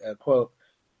dramatic quote.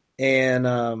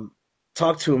 And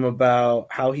talked to him about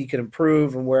how he could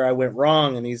improve and where I went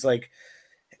wrong. And he's like,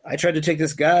 I tried to take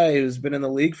this guy who's been in the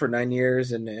league for 9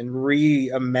 years and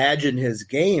reimagine his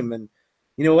game. And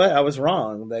you know what? I was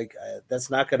wrong. Like, that's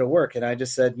not going to work. And I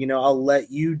just said, I'll let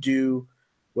you do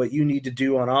what you need to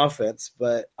do on offense,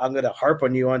 but I'm going to harp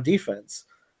on you on defense.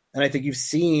 And I think you've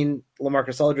seen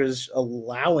LaMarcus Aldridge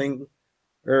allowing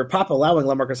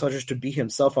LaMarcus Aldridge to be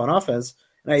himself on offense.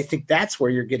 And I think that's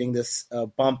where you're getting this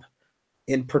bump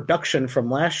in production from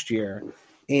last year.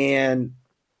 And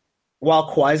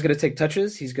while Kawhi's going to take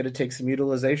touches, he's going to take some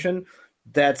utilization.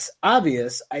 That's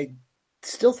obvious. I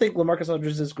still think LaMarcus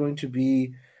Aldridge is going to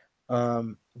be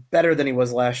better than he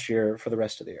was last year for the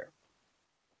rest of the year.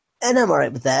 And I'm all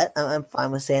right with that. I'm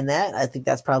fine with saying that. I think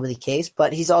that's probably the case.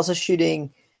 But he's also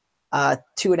shooting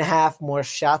 2.5 more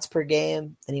shots per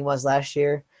game than he was last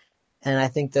year. And I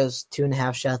think those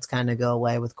 2.5 shots kind of go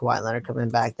away with Kawhi Leonard coming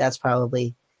back. That's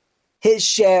probably his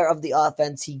share of the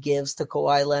offense he gives to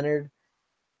Kawhi Leonard.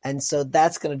 And so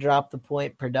that's going to drop the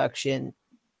point production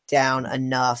down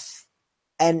enough.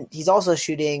 And he's also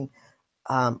shooting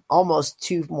almost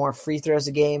 2 more free throws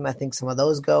a game. I think some of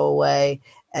those go away.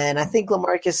 And I think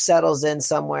LaMarcus settles in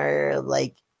somewhere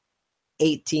like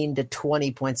 18 to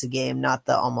 20 points a game, not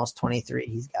the almost 23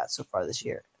 he's got so far this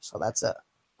year. So that's a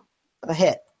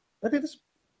hit. I think that's a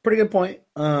pretty good point.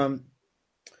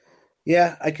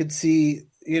 Yeah, I could see,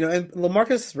 and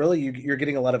LaMarcus, really, you're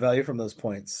getting a lot of value from those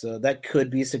points. So that could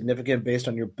be significant based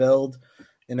on your build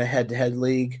in a head-to-head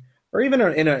league, or even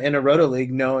in a roto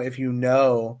league. If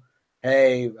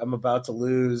hey, I'm about to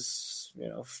lose,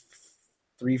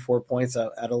 3-4 points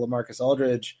out of LaMarcus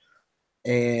Aldridge,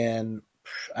 and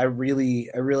I really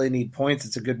need points.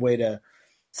 It's a good way to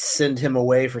send him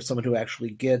away for someone who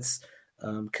actually gets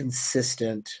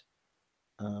consistent,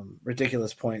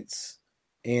 ridiculous points.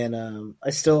 And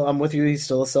I'm with you. He's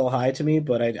still a sell high to me,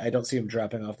 but I don't see him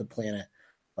dropping off the planet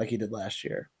like he did last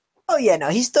year. Oh yeah, no,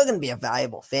 he's still going to be a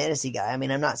valuable fantasy guy. I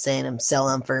mean, I'm not saying I'm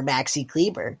selling for Maxi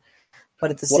Kleber,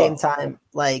 but at the same time,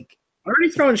 like, already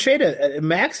throwing shade at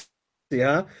Max.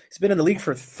 Yeah, he's been in the league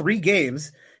for 3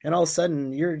 games, and all of a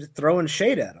sudden you're throwing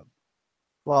shade at him.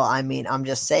 Well, I mean, I'm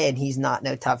just saying he's not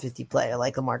no top 50 player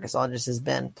like LaMarcus Aldridge has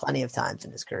been plenty of times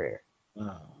in his career.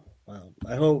 Oh, well,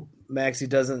 I hope Maxi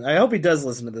doesn't. I hope he does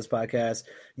listen to this podcast.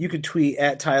 You could tweet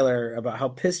at Tyler about how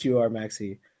pissed you are,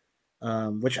 Maxi.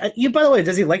 By the way,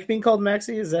 does he like being called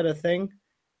Maxi? Is that a thing?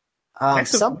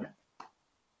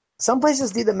 Some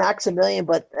places do the Maximilian,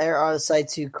 but there are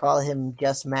sites who call him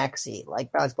just Maxi.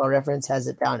 Like Basketball Reference has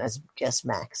it down as just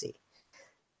Maxi.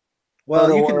 Well,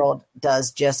 the world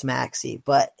does just Maxi,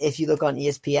 but if you look on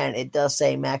ESPN, it does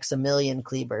say Maximilian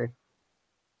Kleber.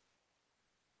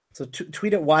 So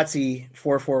tweet at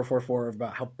Watsy4444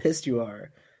 about how pissed you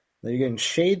are that you're getting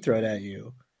shade thrown at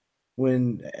you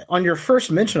when on your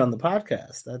first mention on the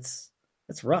podcast. That's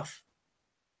rough.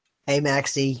 Hey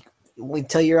Maxi,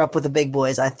 until you're up with the big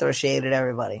boys, I throw shade at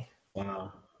everybody.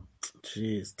 Wow,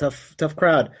 jeez, tough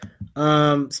crowd.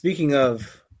 Speaking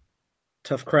of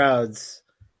tough crowds,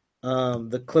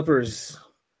 the Clippers.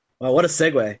 Wow, what a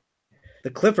segue!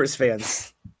 The Clippers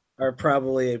fans are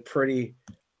probably a pretty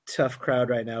tough crowd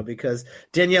right now because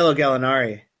Danilo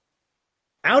Gallinari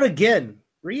out again,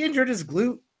 re-injured his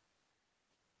glute.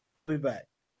 Be back.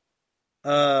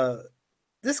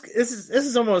 This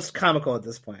is almost comical at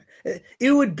this point.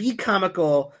 It would be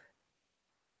comical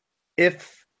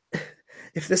if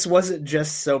this wasn't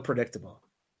just so predictable.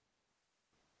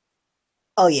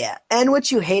 Oh yeah, and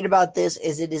what you hate about this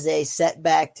is it is a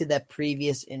setback to the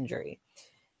previous injury,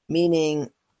 meaning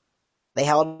they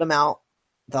held him out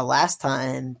the last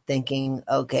time thinking,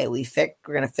 okay, we're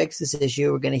going to fix this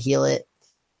issue, we're going to heal it,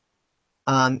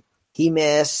 He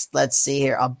missed, let's see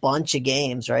here, a bunch of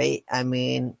games, right? I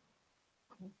mean,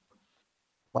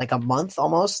 like a month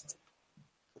almost,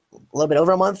 a little bit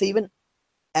over a month even,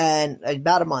 and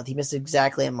about a month. He missed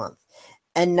exactly a month.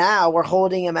 And now we're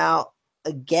holding him out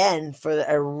again for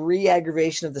a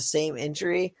re-aggravation of the same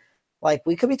injury. Like,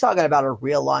 we could be talking about a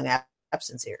real long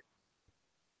absence here.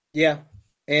 Yeah.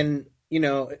 And,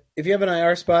 if you have an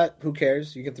IR spot, who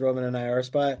cares? You can throw him in an IR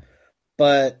spot.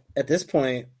 But at this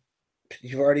point,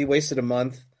 you've already wasted a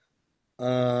month.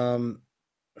 Um,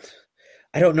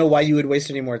 I don't know why you would waste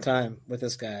any more time with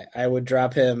this guy. I would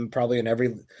drop him probably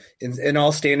in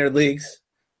all standard leagues.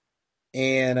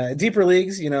 And deeper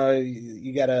leagues, you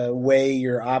got to weigh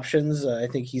your options. I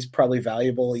think he's probably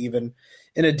valuable even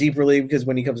in a deeper league because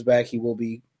when he comes back, he will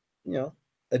be,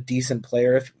 a decent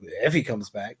player if he comes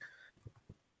back.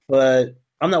 But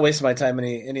I'm not wasting my time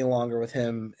any longer with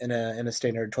him in a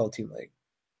standard 12-team league.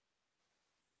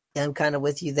 Yeah, I'm kind of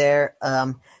with you there.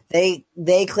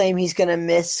 They claim he's going to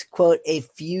miss, quote, a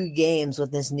few games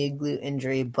with this new glute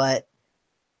injury, but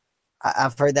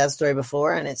I've heard that story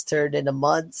before, and it's turned into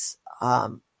months.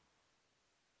 You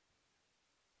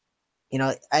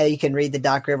can read the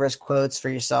Doc Rivers quotes for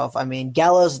yourself. I mean,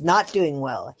 Gallo's not doing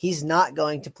well. He's not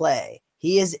going to play.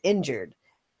 He is injured,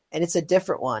 and it's a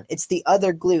different one. It's the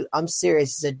other glute. I'm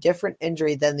serious. It's a different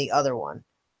injury than the other one.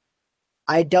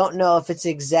 I don't know if it's the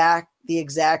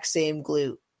exact same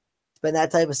glute. It's been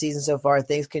that type of season so far.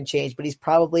 Things can change, but he's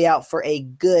probably out for a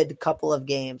good couple of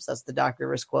games. That's the Doc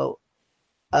Rivers quote.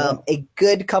 A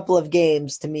good couple of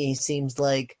games to me seems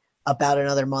like about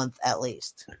another month at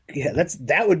least. Yeah,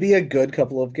 that would be a good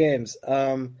couple of games.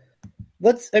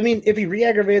 If he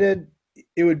re-aggravated,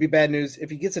 it would be bad news.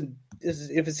 If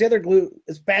it's the other glute,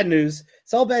 it's bad news.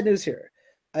 It's all bad news here.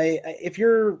 If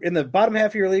you're in the bottom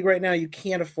half of your league right now, you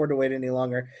can't afford to wait any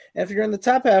longer. And if you're in the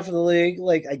top half of the league,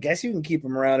 I guess you can keep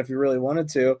him around if you really wanted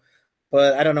to.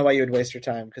 But I don't know why you would waste your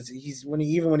time because when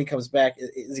he comes back,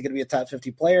 is he going to be a top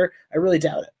 50 player? I really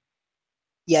doubt it.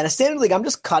 Yeah, in a standard league, I'm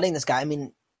just cutting this guy. I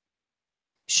mean,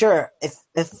 sure, if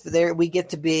we get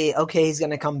to be okay, he's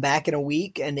going to come back in a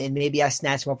week, and maybe I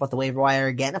snatch him up off the waiver wire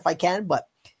again if I can. But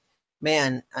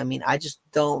man, I mean, I just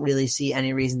don't really see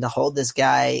any reason to hold this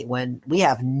guy when we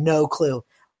have no clue.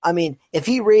 I mean, if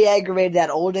he re-aggravated that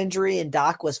old injury and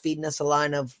Doc was feeding us a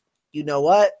line of, you know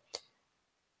what,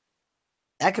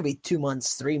 that could be 2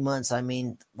 months, 3 months. I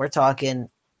mean, we're talking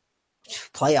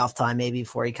playoff time maybe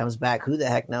before he comes back. Who the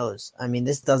heck knows? I mean,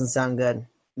 this doesn't sound good.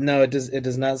 No, it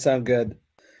does not sound good.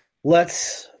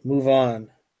 Let's move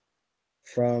on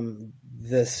from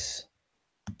this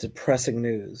depressing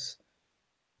news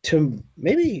to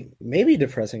maybe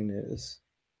depressing news.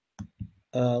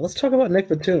 Let's talk about Nick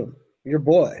Batum, your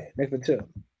boy, Nick Batum.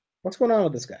 What's going on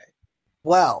with this guy?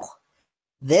 Well,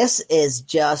 this is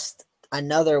just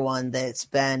another one that's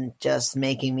been just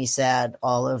making me sad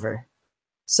all over.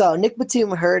 So Nick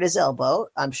Batum hurt his elbow.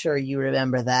 I'm sure you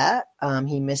remember that.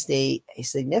 He missed a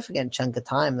significant chunk of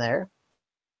time there.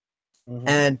 Mm-hmm.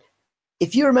 And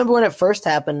if you remember when it first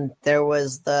happened, there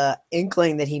was the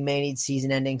inkling that he may need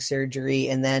season-ending surgery,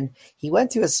 and then he went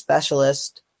to a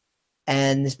specialist,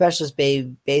 and the specialist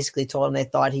basically told him they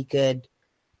thought he could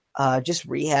just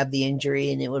rehab the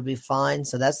injury and it would be fine.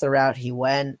 So that's the route he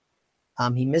went.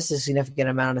 He missed a significant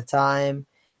amount of time.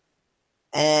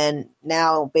 And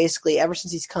now, basically, ever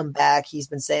since he's come back, he's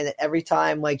been saying that every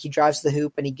time he drives the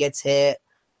hoop and he gets hit,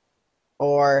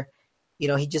 or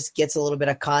he just gets a little bit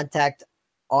of contact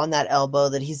on that elbow,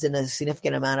 that he's in a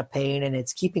significant amount of pain, and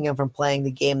it's keeping him from playing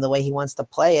the game the way he wants to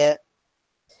play it.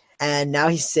 And now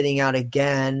he's sitting out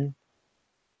again.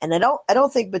 And I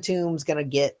don't think Batum's going to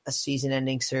get a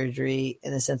season-ending surgery,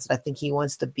 in the sense that I think he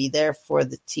wants to be there for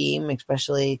the team,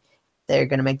 especially if they're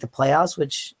going to make the playoffs,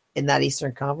 which in that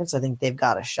Eastern Conference, I think they've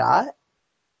got a shot.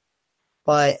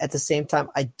 But at the same time,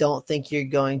 I don't think you're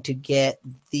going to get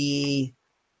the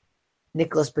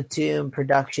Nicholas Batum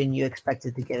production you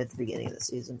expected to get at the beginning of the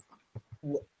season.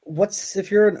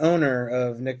 If you're an owner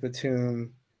of Nick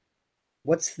Batum,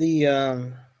 what's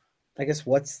the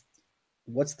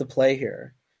what's the play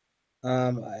here?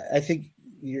 I think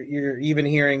you're even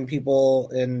hearing people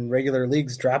in regular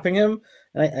leagues dropping him.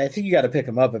 And I think you got to pick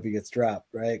him up if he gets dropped,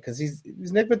 right? Because he's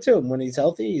Nick Batum. When he's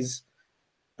healthy, he's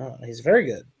a very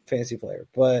good fantasy player.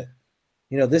 But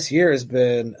this year has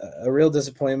been a real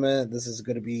disappointment. This is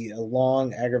going to be a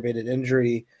long, aggravated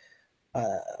injury.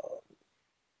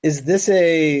 Is this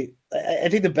I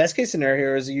think the best case scenario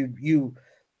here is you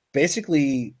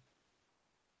basically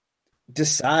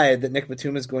decide that Nick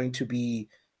Batum is going to be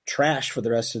trash for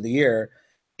the rest of the year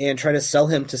and try to sell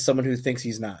him to someone who thinks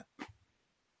he's not.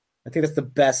 I think that's the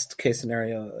best case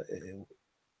scenario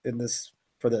in this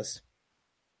for this.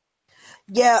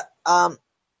 Yeah.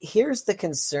 Here's the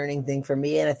concerning thing for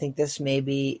me, and I think this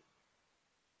maybe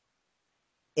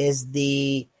is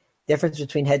the difference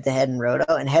between head-to-head and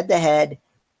roto. And head-to-head,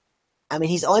 I mean,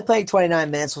 he's only playing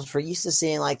 29 minutes, which we're used to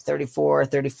seeing like 34 or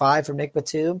 35 from Nick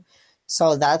Batum.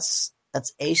 So that's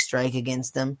a strike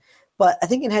against him. But I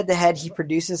think in head-to-head, he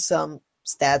produces some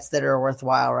stats that are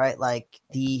worthwhile, right? Like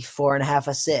the 4.5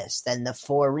 assists and the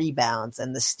 4 rebounds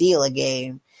and the steal a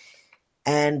game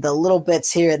and the little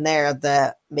bits here and there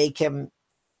that make him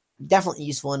definitely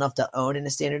useful enough to own in a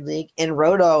standard league. In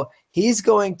Roto, he's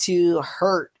going to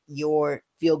hurt your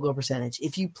field goal percentage.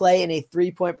 If you play in a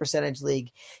 3-point percentage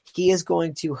league, he is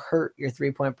going to hurt your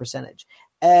 3-point percentage.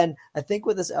 And I think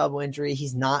with this elbow injury,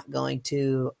 he's not going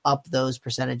to up those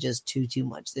percentages too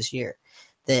much this year.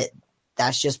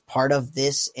 That's just part of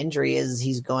this injury is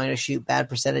he's going to shoot bad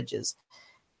percentages.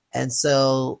 And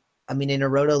so, I mean, in a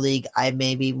Roto league, I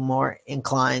may be more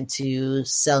inclined to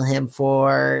sell him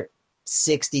for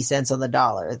 60 cents on the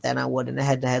dollar than I would in a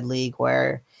head-to-head league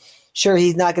where, sure,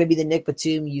 he's not going to be the Nick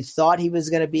Batum you thought he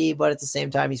was going to be, but at the same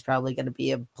time, he's probably going to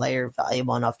be a player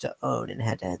valuable enough to own in a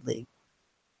head-to-head league.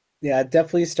 Yeah, I'd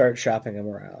definitely start shopping him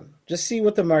around. Just see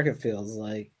what the market feels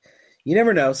like. You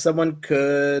never know. Someone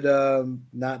could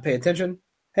not pay attention.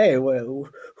 Hey, who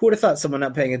would have thought someone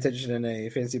not paying attention in a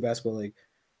fantasy basketball league?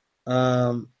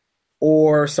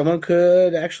 Or someone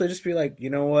could actually just be like, you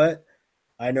know what?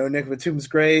 I know Nick Batum's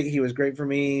great. He was great for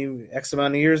me X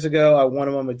amount of years ago. I want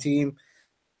him on my team,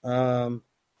 and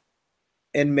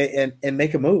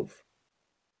make a move.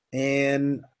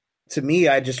 And to me,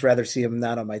 I'd just rather see him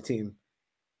not on my team,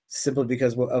 simply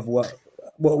because of what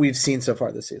we've seen so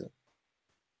far this season.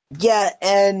 Yeah,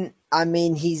 and I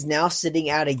mean he's now sitting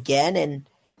out again, and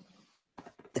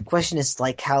the question is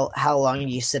like how long do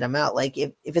you sit him out? Like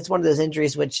if it's one of those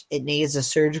injuries which it needs a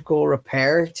surgical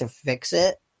repair to fix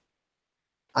it,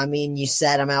 I mean you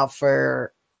set him out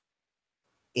for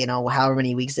however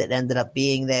many weeks it ended up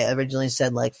being. They originally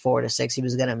said like 4 to 6 he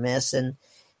was going to miss, and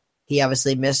he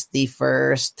obviously missed the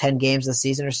first 10 games of the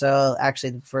season or so,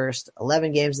 actually the first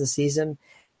 11 games of the season,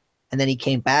 and then he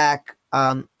came back.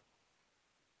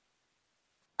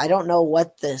 I don't know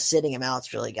what the sitting him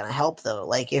out's really going to help, though.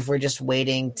 Like, if we're just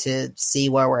waiting to see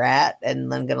where we're at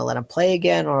and then going to let him play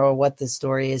again or what the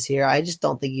story is here. I just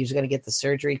don't think he's going to get the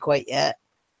surgery quite yet.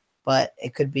 But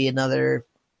it could be another,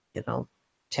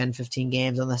 10, 15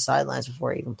 games on the sidelines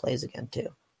before he even plays again, too.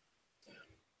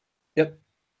 Yep.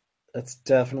 That's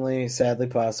definitely sadly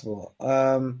possible.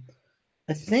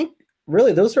 I think,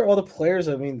 really, those are all the players.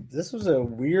 I mean, this was a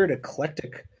weird,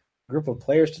 eclectic group of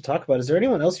players to talk about. Is there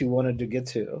anyone else you wanted to get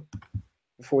to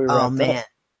before we wrap up? Oh man,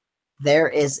 there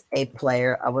is a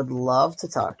player I would love to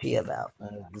talk to you about.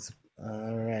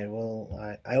 All right.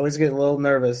 Well, I always get a little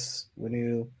nervous when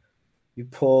you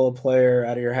pull a player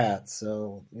out of your hat.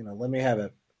 So let me have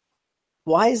it.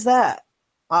 Why is that?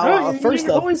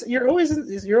 You're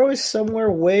always somewhere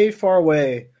way far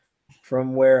away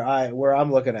from where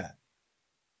I'm looking at.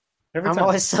 I'm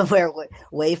always somewhere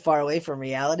way far away from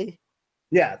reality.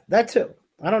 Yeah, that too.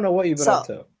 I don't know what you've been up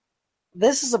to.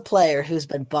 This is a player who's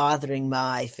been bothering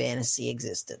my fantasy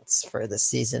existence for this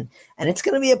season, and it's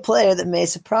going to be a player that may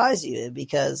surprise you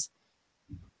because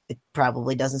it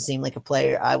probably doesn't seem like a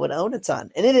player I would own a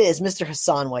ton, and it is Mr.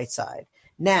 Hassan Whiteside.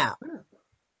 Now,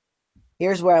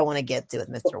 here's where I want to get to with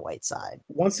Mr. Whiteside.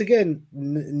 Once again,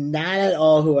 not at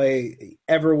all who I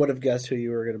ever would have guessed who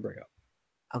you were going to bring up.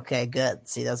 Okay, good.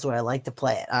 See, that's where I like to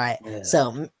play it. All right, yeah.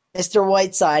 So Mr.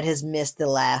 Whiteside has missed the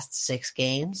last 6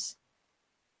 games.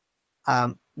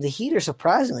 The Heat are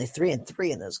surprisingly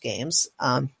 3-3 in those games.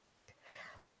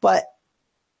 But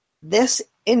this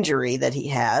injury that he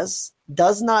has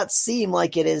does not seem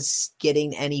like it is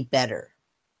getting any better.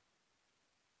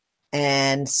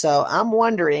 And so I'm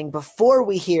wondering, before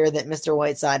we hear that Mr.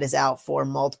 Whiteside is out for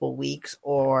multiple weeks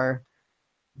or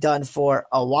done for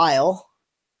a while,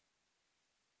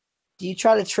 do you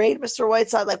try to trade Mr.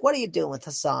 Whiteside? Like, what are you doing with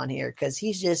Hassan here? Because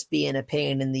he's just being a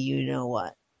pain in the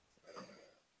you-know-what.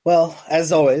 Well,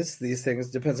 as always, these things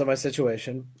depends on my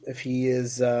situation. If he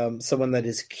is someone that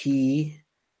is key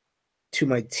to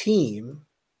my team,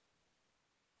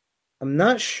 I'm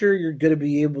not sure you're going to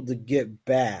be able to get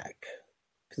back,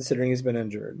 considering he's been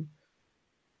injured.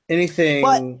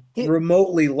 Anything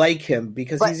remotely like him,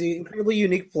 because he's an incredibly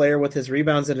unique player with his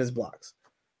rebounds and his blocks.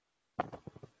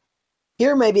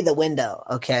 Here may be the window,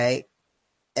 okay?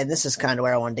 And this is kind of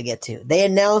where I wanted to get to. They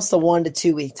announced the 1 to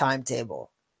 2 week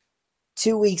timetable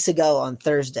 2 weeks ago on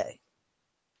Thursday.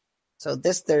 So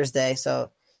this Thursday,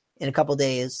 so in a couple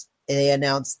days, they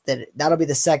announced that that'll be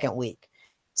the second week.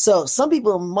 So some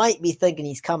people might be thinking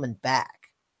he's coming back.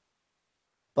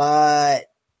 but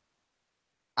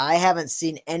I haven't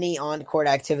seen any on-court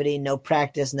activity, no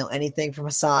practice, no anything from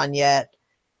Hassan yet.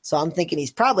 So I'm thinking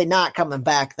he's probably not coming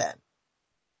back then.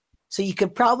 So you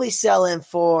could probably sell him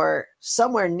for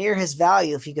somewhere near his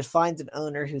value if you could find an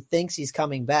owner who thinks he's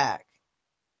coming back.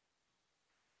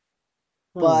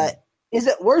 But is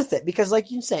it worth it? Because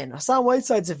like you're saying, Hassan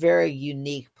Whiteside's a very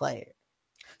unique player.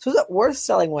 So is it worth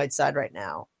selling Whiteside right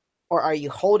now? Or are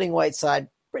you holding Whiteside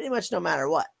pretty much no matter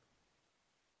what?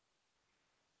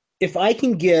 If I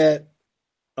can get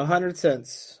 100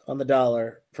 cents on the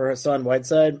dollar for Hassan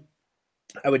Whiteside,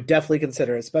 I would definitely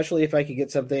consider it, especially if I could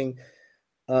get something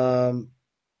of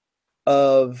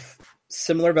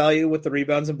similar value with the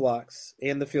rebounds and blocks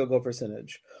and the field goal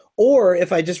percentage. Or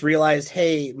if I just realized,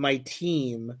 hey, my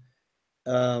team,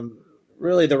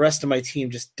 really the rest of my team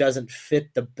just doesn't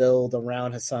fit the build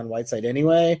around Hassan Whiteside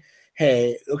anyway.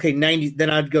 Hey, okay, 90.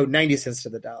 Then I'd go 90 cents to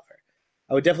the dollar.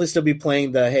 I would definitely still be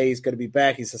playing the, hey, he's going to be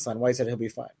back. He's Hassan Whiteside. He'll be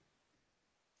fine.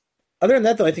 Other than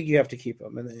that, though, I think you have to keep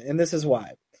him, and this is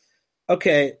why.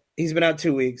 Okay, he's been out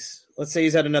 2 weeks. Let's say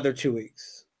he's out another 2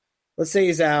 weeks. Let's say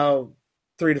he's out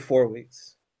 3 to 4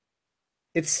 weeks.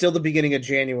 It's still the beginning of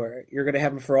January. You're going to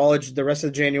have him for all of the rest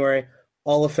of January,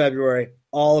 all of February,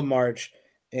 all of March,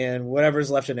 and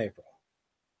whatever's left in April,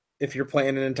 if you're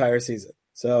playing an entire season.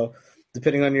 So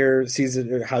depending on your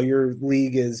season or how your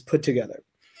league is put together.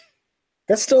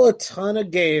 That's still a ton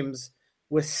of games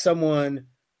with someone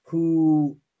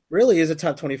who really is a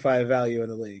top 25 value in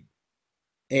the league.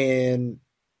 And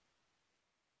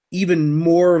even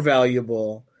more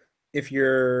valuable if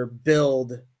you're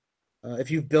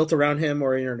if you've built around him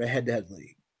or you're in a head-to-head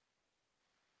league.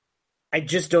 I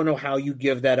just don't know how you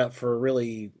give that up for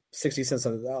really 60 cents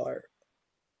on the dollar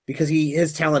because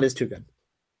his talent is too good.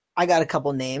 I got a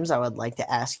couple names I would like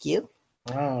to ask you.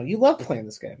 Oh, you love playing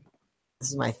this game. This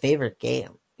is my favorite game.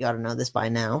 You ought to know this by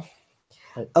now.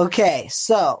 Okay,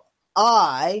 so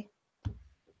I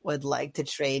would like to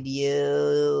trade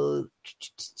you.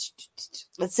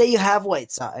 Let's say you have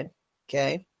Whiteside,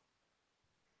 okay?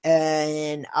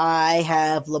 And I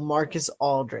have LaMarcus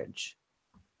Aldridge.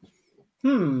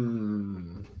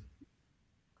 I'm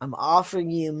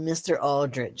offering you Mr.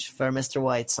 Aldridge for Mr.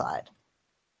 Whiteside.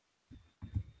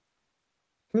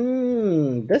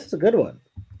 This is a good one.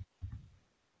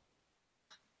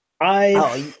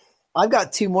 I've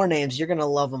got two more names. You're going to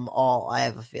love them all, I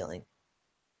have a feeling.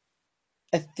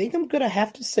 I think I'm going to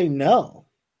have to say no.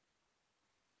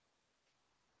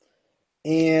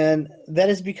 And that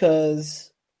is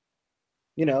because,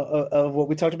 of what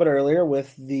we talked about earlier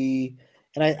with and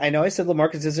I know I said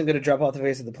LaMarcus isn't going to drop off the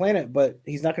face of the planet, but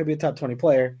he's not going to be a top 20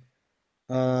 player.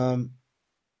 And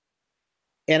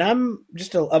I'm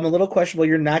a little questionable.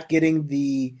 You're not getting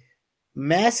the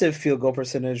massive field goal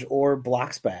percentage or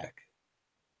blocks back.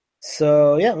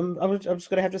 So yeah, I'm just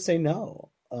going to have to say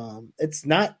no. It's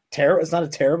not terrible. It's not a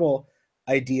terrible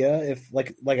idea. If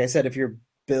like I said, if your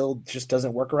build just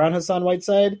doesn't work around Hassan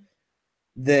Whiteside,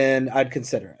 then I'd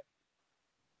consider it.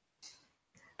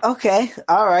 Okay,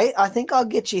 all right. I think I'll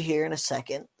get you here in a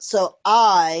second. So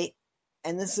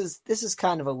and this is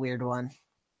kind of a weird one,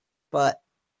 but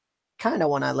kind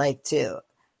of one I like too.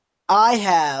 I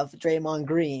have Draymond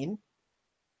Green.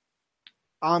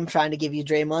 I'm trying to give you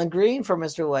Draymond Green for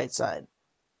Mr. Whiteside.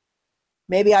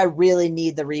 Maybe I really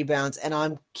need the rebounds and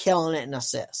I'm killing it in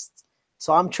assists.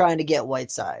 So I'm trying to get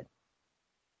Whiteside.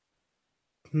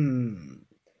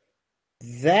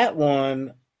 That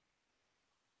one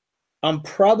I'm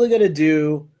probably going to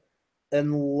do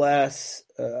unless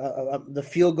the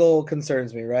field goal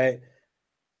concerns me, right?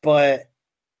 But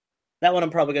that one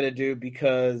I'm probably going to do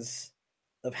because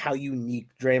of how unique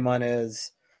Draymond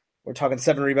is. We're talking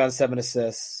 7 rebounds, 7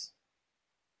 assists.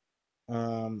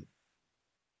 And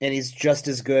he's just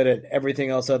as good at everything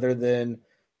else other than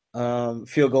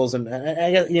field goals and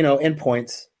I guess, end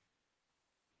points.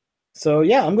 So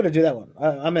yeah, I'm going to do that one.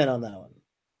 I'm in on that one.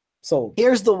 Sold.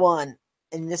 Here's the one,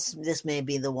 and this may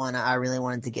be the one I really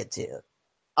wanted to get to.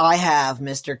 I have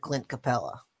Mr. Clint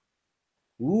Capella.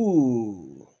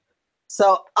 Ooh.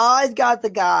 So I've got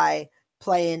the guy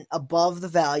playing above the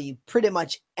value pretty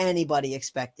much anybody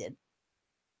expected.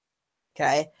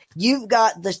 Okay? You've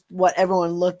got what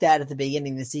everyone looked at the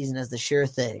beginning of the season as the sure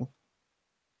thing.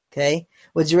 Okay?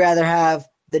 Would you rather have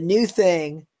the new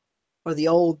thing or the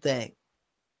old thing?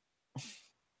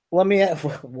 Let me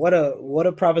what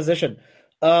a proposition.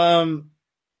 Let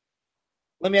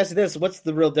me ask you this: what's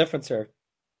the real difference here?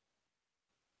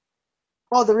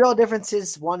 Well, the real difference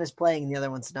is one is playing and the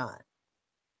other one's not.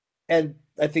 And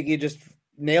I think you just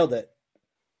nailed it.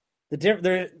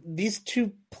 These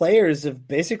two players have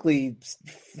basically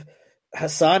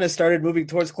Hassan has started moving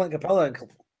towards Clint Capella, and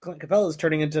Clint Capella is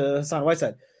turning into Hassan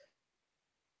Whiteside.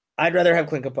 I'd rather have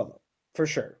Clint Capella, for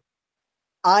sure.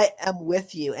 I am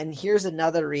with you, and here's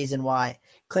another reason why.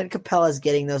 Clint Capella is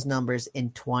getting those numbers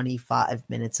in 25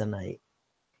 minutes a night.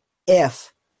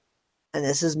 If, and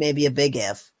this is maybe a big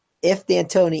if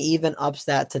D'Antoni even ups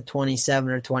that to 27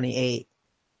 or 28,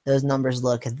 those numbers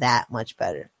look that much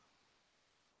better.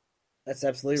 That's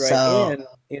absolutely right. So,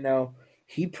 And,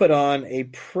 he put on a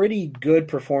pretty good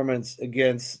performance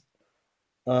against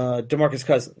DeMarcus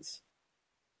Cousins.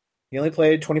 He only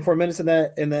played 24 minutes in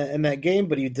that game,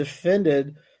 but he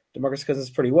defended DeMarcus Cousins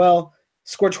pretty well.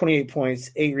 Scored 28 points,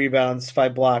 8 rebounds,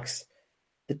 5 blocks.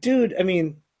 The dude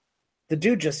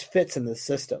just fits in the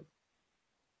system.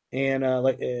 And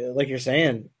like you're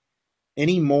saying,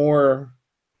 any more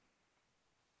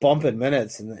bump in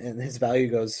minutes, and his value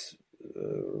goes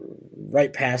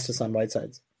right past us on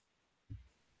Whiteside's.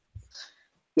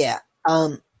 yeah.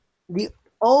 The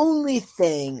only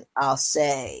thing I'll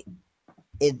say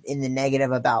in the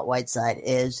negative about Whiteside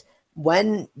is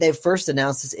when they first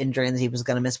announced this injury and that he was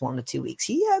going to miss 1 to 2 weeks,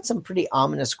 he had some pretty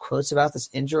ominous quotes about this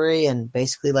injury and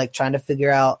basically like trying to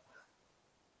figure out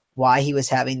why he was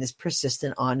having this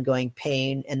persistent ongoing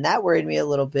pain. And that worried me a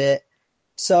little bit.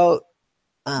 So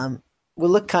we'll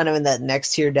look kind of in that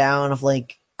next tier down of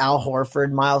like Al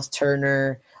Horford, Miles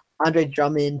Turner, Andre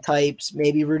Drummond types,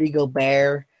 maybe Rudy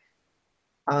Gobert.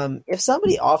 If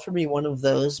somebody offered me one of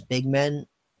those big men,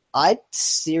 I'd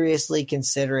seriously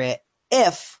consider it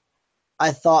if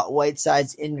I thought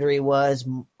Whiteside's injury was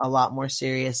a lot more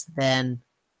serious than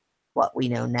what we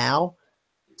know now.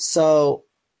 So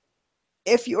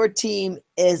if your team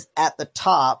is at the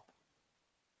top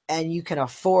and you can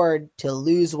afford to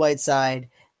lose Whiteside,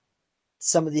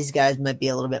 some of these guys might be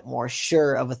a little bit more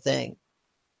sure of a thing.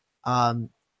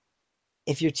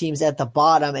 If your team's at the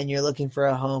bottom and you're looking for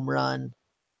a home run,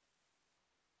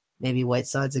 maybe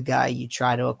Whiteside's a guy you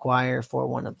try to acquire for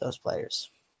one of those players.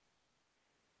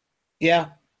 Yeah.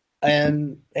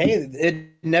 And, hey,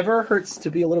 it never hurts to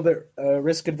be a little bit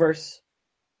risk adverse,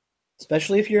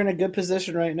 especially if you're in a good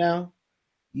position right now.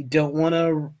 You don't want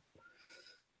to,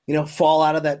 fall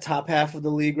out of that top half of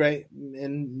the league, right?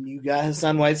 And you got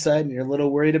Hassan Whiteside and you're a little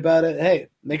worried about it. Hey,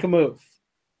 make a move.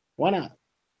 Why not?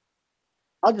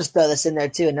 I'll just throw this in there,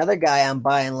 too. Another guy I'm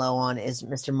buying low on is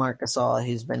Mr. Marc Gasol,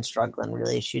 who's been struggling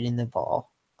really shooting the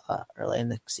ball early in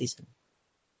the season.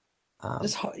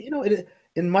 It's hard,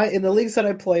 in the leagues that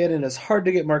I play in, and it's hard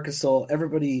to get Marc Gasol.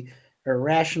 Everybody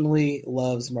irrationally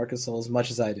loves Marc Gasol as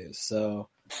much as I do. So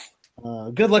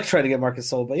good luck trying to get Marc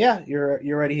Gasol. But yeah, you're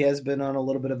right. He has been on a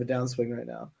little bit of a downswing right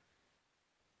now.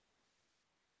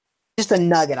 Just a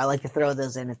nugget. I like to throw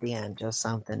those in at the end. Just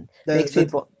something makes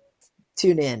people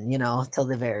tune in, till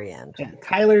the very end. Yeah,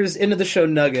 Tyler's End of the Show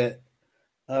Nugget,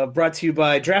 brought to you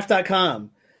by Draft.com,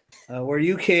 where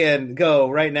you can go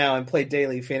right now and play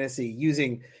daily fantasy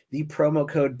using the promo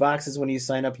code BOXES. When you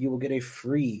sign up, you will get a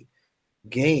free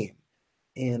game.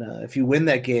 And if you win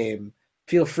that game,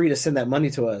 feel free to send that money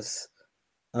to us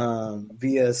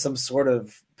via some sort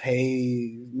of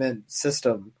payment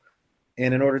system.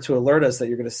 And in order to alert us that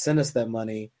you're going to send us that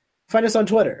money, find us on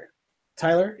Twitter.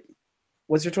 Tyler,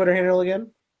 what's your Twitter handle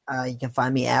again? You can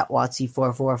find me at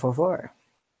Watsy4444.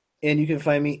 And you can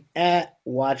find me at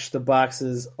Watch the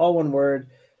Boxes, all one word.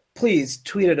 Please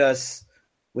tweet at us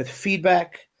with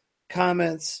feedback,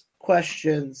 comments,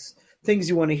 questions, things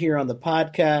you want to hear on the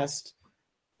podcast,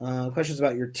 questions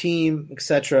about your team,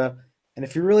 etc. And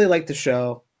if you really like the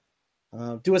show,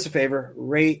 do us a favor,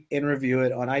 rate and review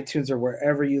it on iTunes or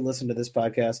wherever you listen to this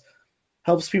podcast.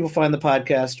 Helps people find the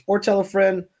podcast. Or tell a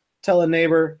friend, tell a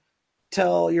neighbor,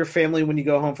 tell your family when you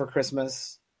go home for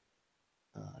Christmas.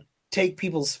 Take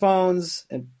people's phones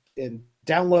and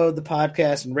download the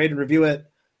podcast and rate and review it,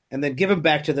 and then give them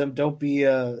back to them. Don't be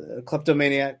a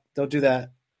kleptomaniac. Don't do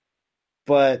that.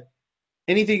 But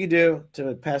anything you do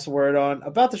to pass a word on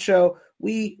about the show,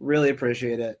 we really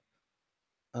appreciate it.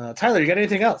 Tyler, you got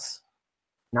anything else?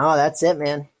 No, that's it,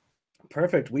 man.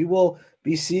 Perfect. We will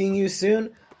be seeing you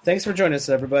soon. Thanks for joining us,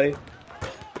 everybody.